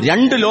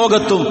രണ്ട്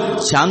ലോകത്തും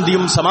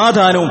ശാന്തിയും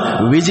സമാധാനവും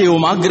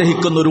വിജയവും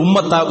ആഗ്രഹിക്കുന്ന ഒരു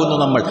ഉമ്മത്താകുന്നു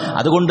നമ്മൾ.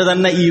 അതുകൊണ്ട്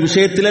തന്നെ ഈ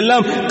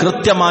വിഷയത്തിലെല്ലാം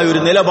കൃത്യമായൊരു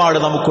നിലപാട്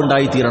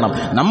നമുക്കുണ്ടായിത്തീരണം.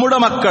 നമ്മുടെ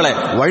മക്കളെ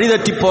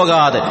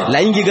വഴിതെറ്റിപ്പോകാതെ,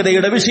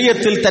 ലൈംഗികതയുടെ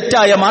വിഷയത്തിൽ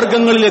തെറ്റായ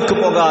മാർഗങ്ങളിലേക്ക്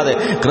പോകാതെ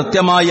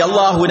കൃത്യമായി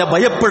അള്ളാഹുവിനെ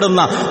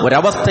ഭയപ്പെടുന്ന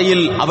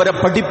ഒരവസ്ഥയിൽ അവരെ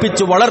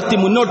പഠിപ്പിച്ച് വളർത്തി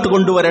മുന്നോട്ട്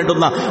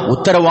കൊണ്ടുവരേണ്ടുന്ന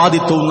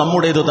ഉത്തരവാദിത്വവും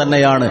നമ്മുടേത്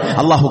തന്നെയാണ്.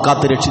 അള്ളാഹു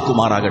കാത്ത്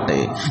രക്ഷിക്കുമാറാകട്ടെ.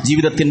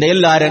 ജീവിതത്തിന്റെ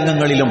എല്ലാ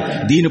രംഗങ്ങളിലും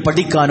ദീന്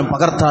പഠിക്കാനും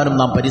പകർത്താനും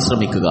നാം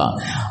പരിശ്രമിക്കുക.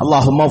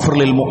 അല്ലാഹുമ്മ ഗ്ഫിർ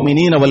ലിൽ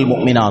മുഅ്മിനീന വൽ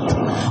മുഅ്മിനാത്ത്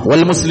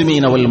വൽ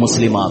മുസ്ലിമീന വൽ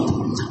മുസ്ലിമാത്ത്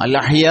അൽ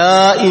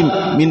അഹ്യാഇ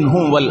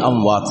മിൻഹും വൽ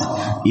അംവാത്ത്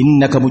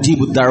ഇന്നക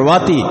മുജീബുദ്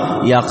ദഅവാതി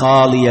യാ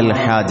ഖാളിയൽ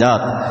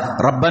ഹാജാത്ത്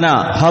റബ്ബനാ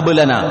ഹബ്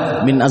ലനാ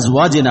മിൻ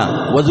അസ്വാജിനാ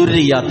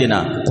വദുർരിയാതിനാ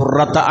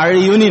ഖുർറത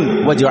അഅ്യുനിൻ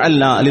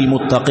വജ്അൽനാ ലിൽ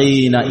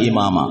മുത്തഖീന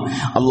ഇമാമാ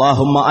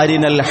അല്ലാഹുമ്മ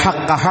അരിനൽ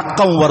ഹഖ്ഖ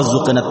ഹഖ്ഖൻ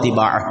വർസുഖ്നാ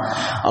ഇത്തിബാഅഹ്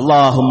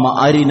അല്ലാഹുമ്മ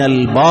അരിനൽ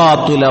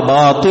ബാതില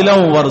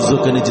ബാതിലൻ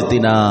വർസുഖ്നാ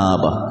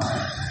ഇജ്തിനാബഹ്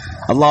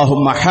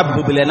اللهم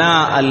حبب لنا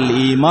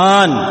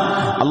الإيمان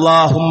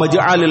اللهم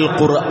اجعل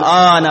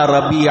القرآن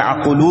ربيع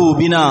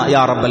قلوبنا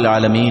يا رب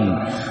العالمين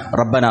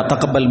ربنا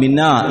تقبل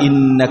منا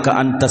إنك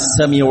أنت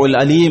السميع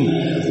العليم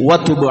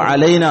وتب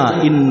علينا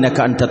إنك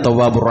أنت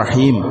التواب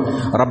الرحيم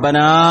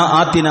ربنا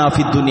آتنا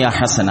في الدنيا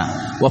حسنة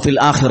وفي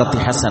الآخرة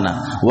حسنة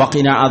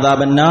وقنا عذاب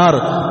النار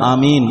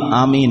آمين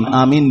آمين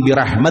آمين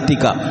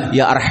برحمتك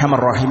يا أرحم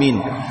الراحمين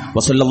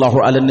وصلى الله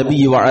على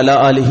النبي وعلى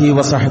آله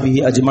وصحبه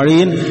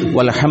أجمعين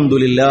والحمد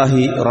لله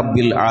رب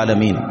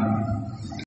العالمين.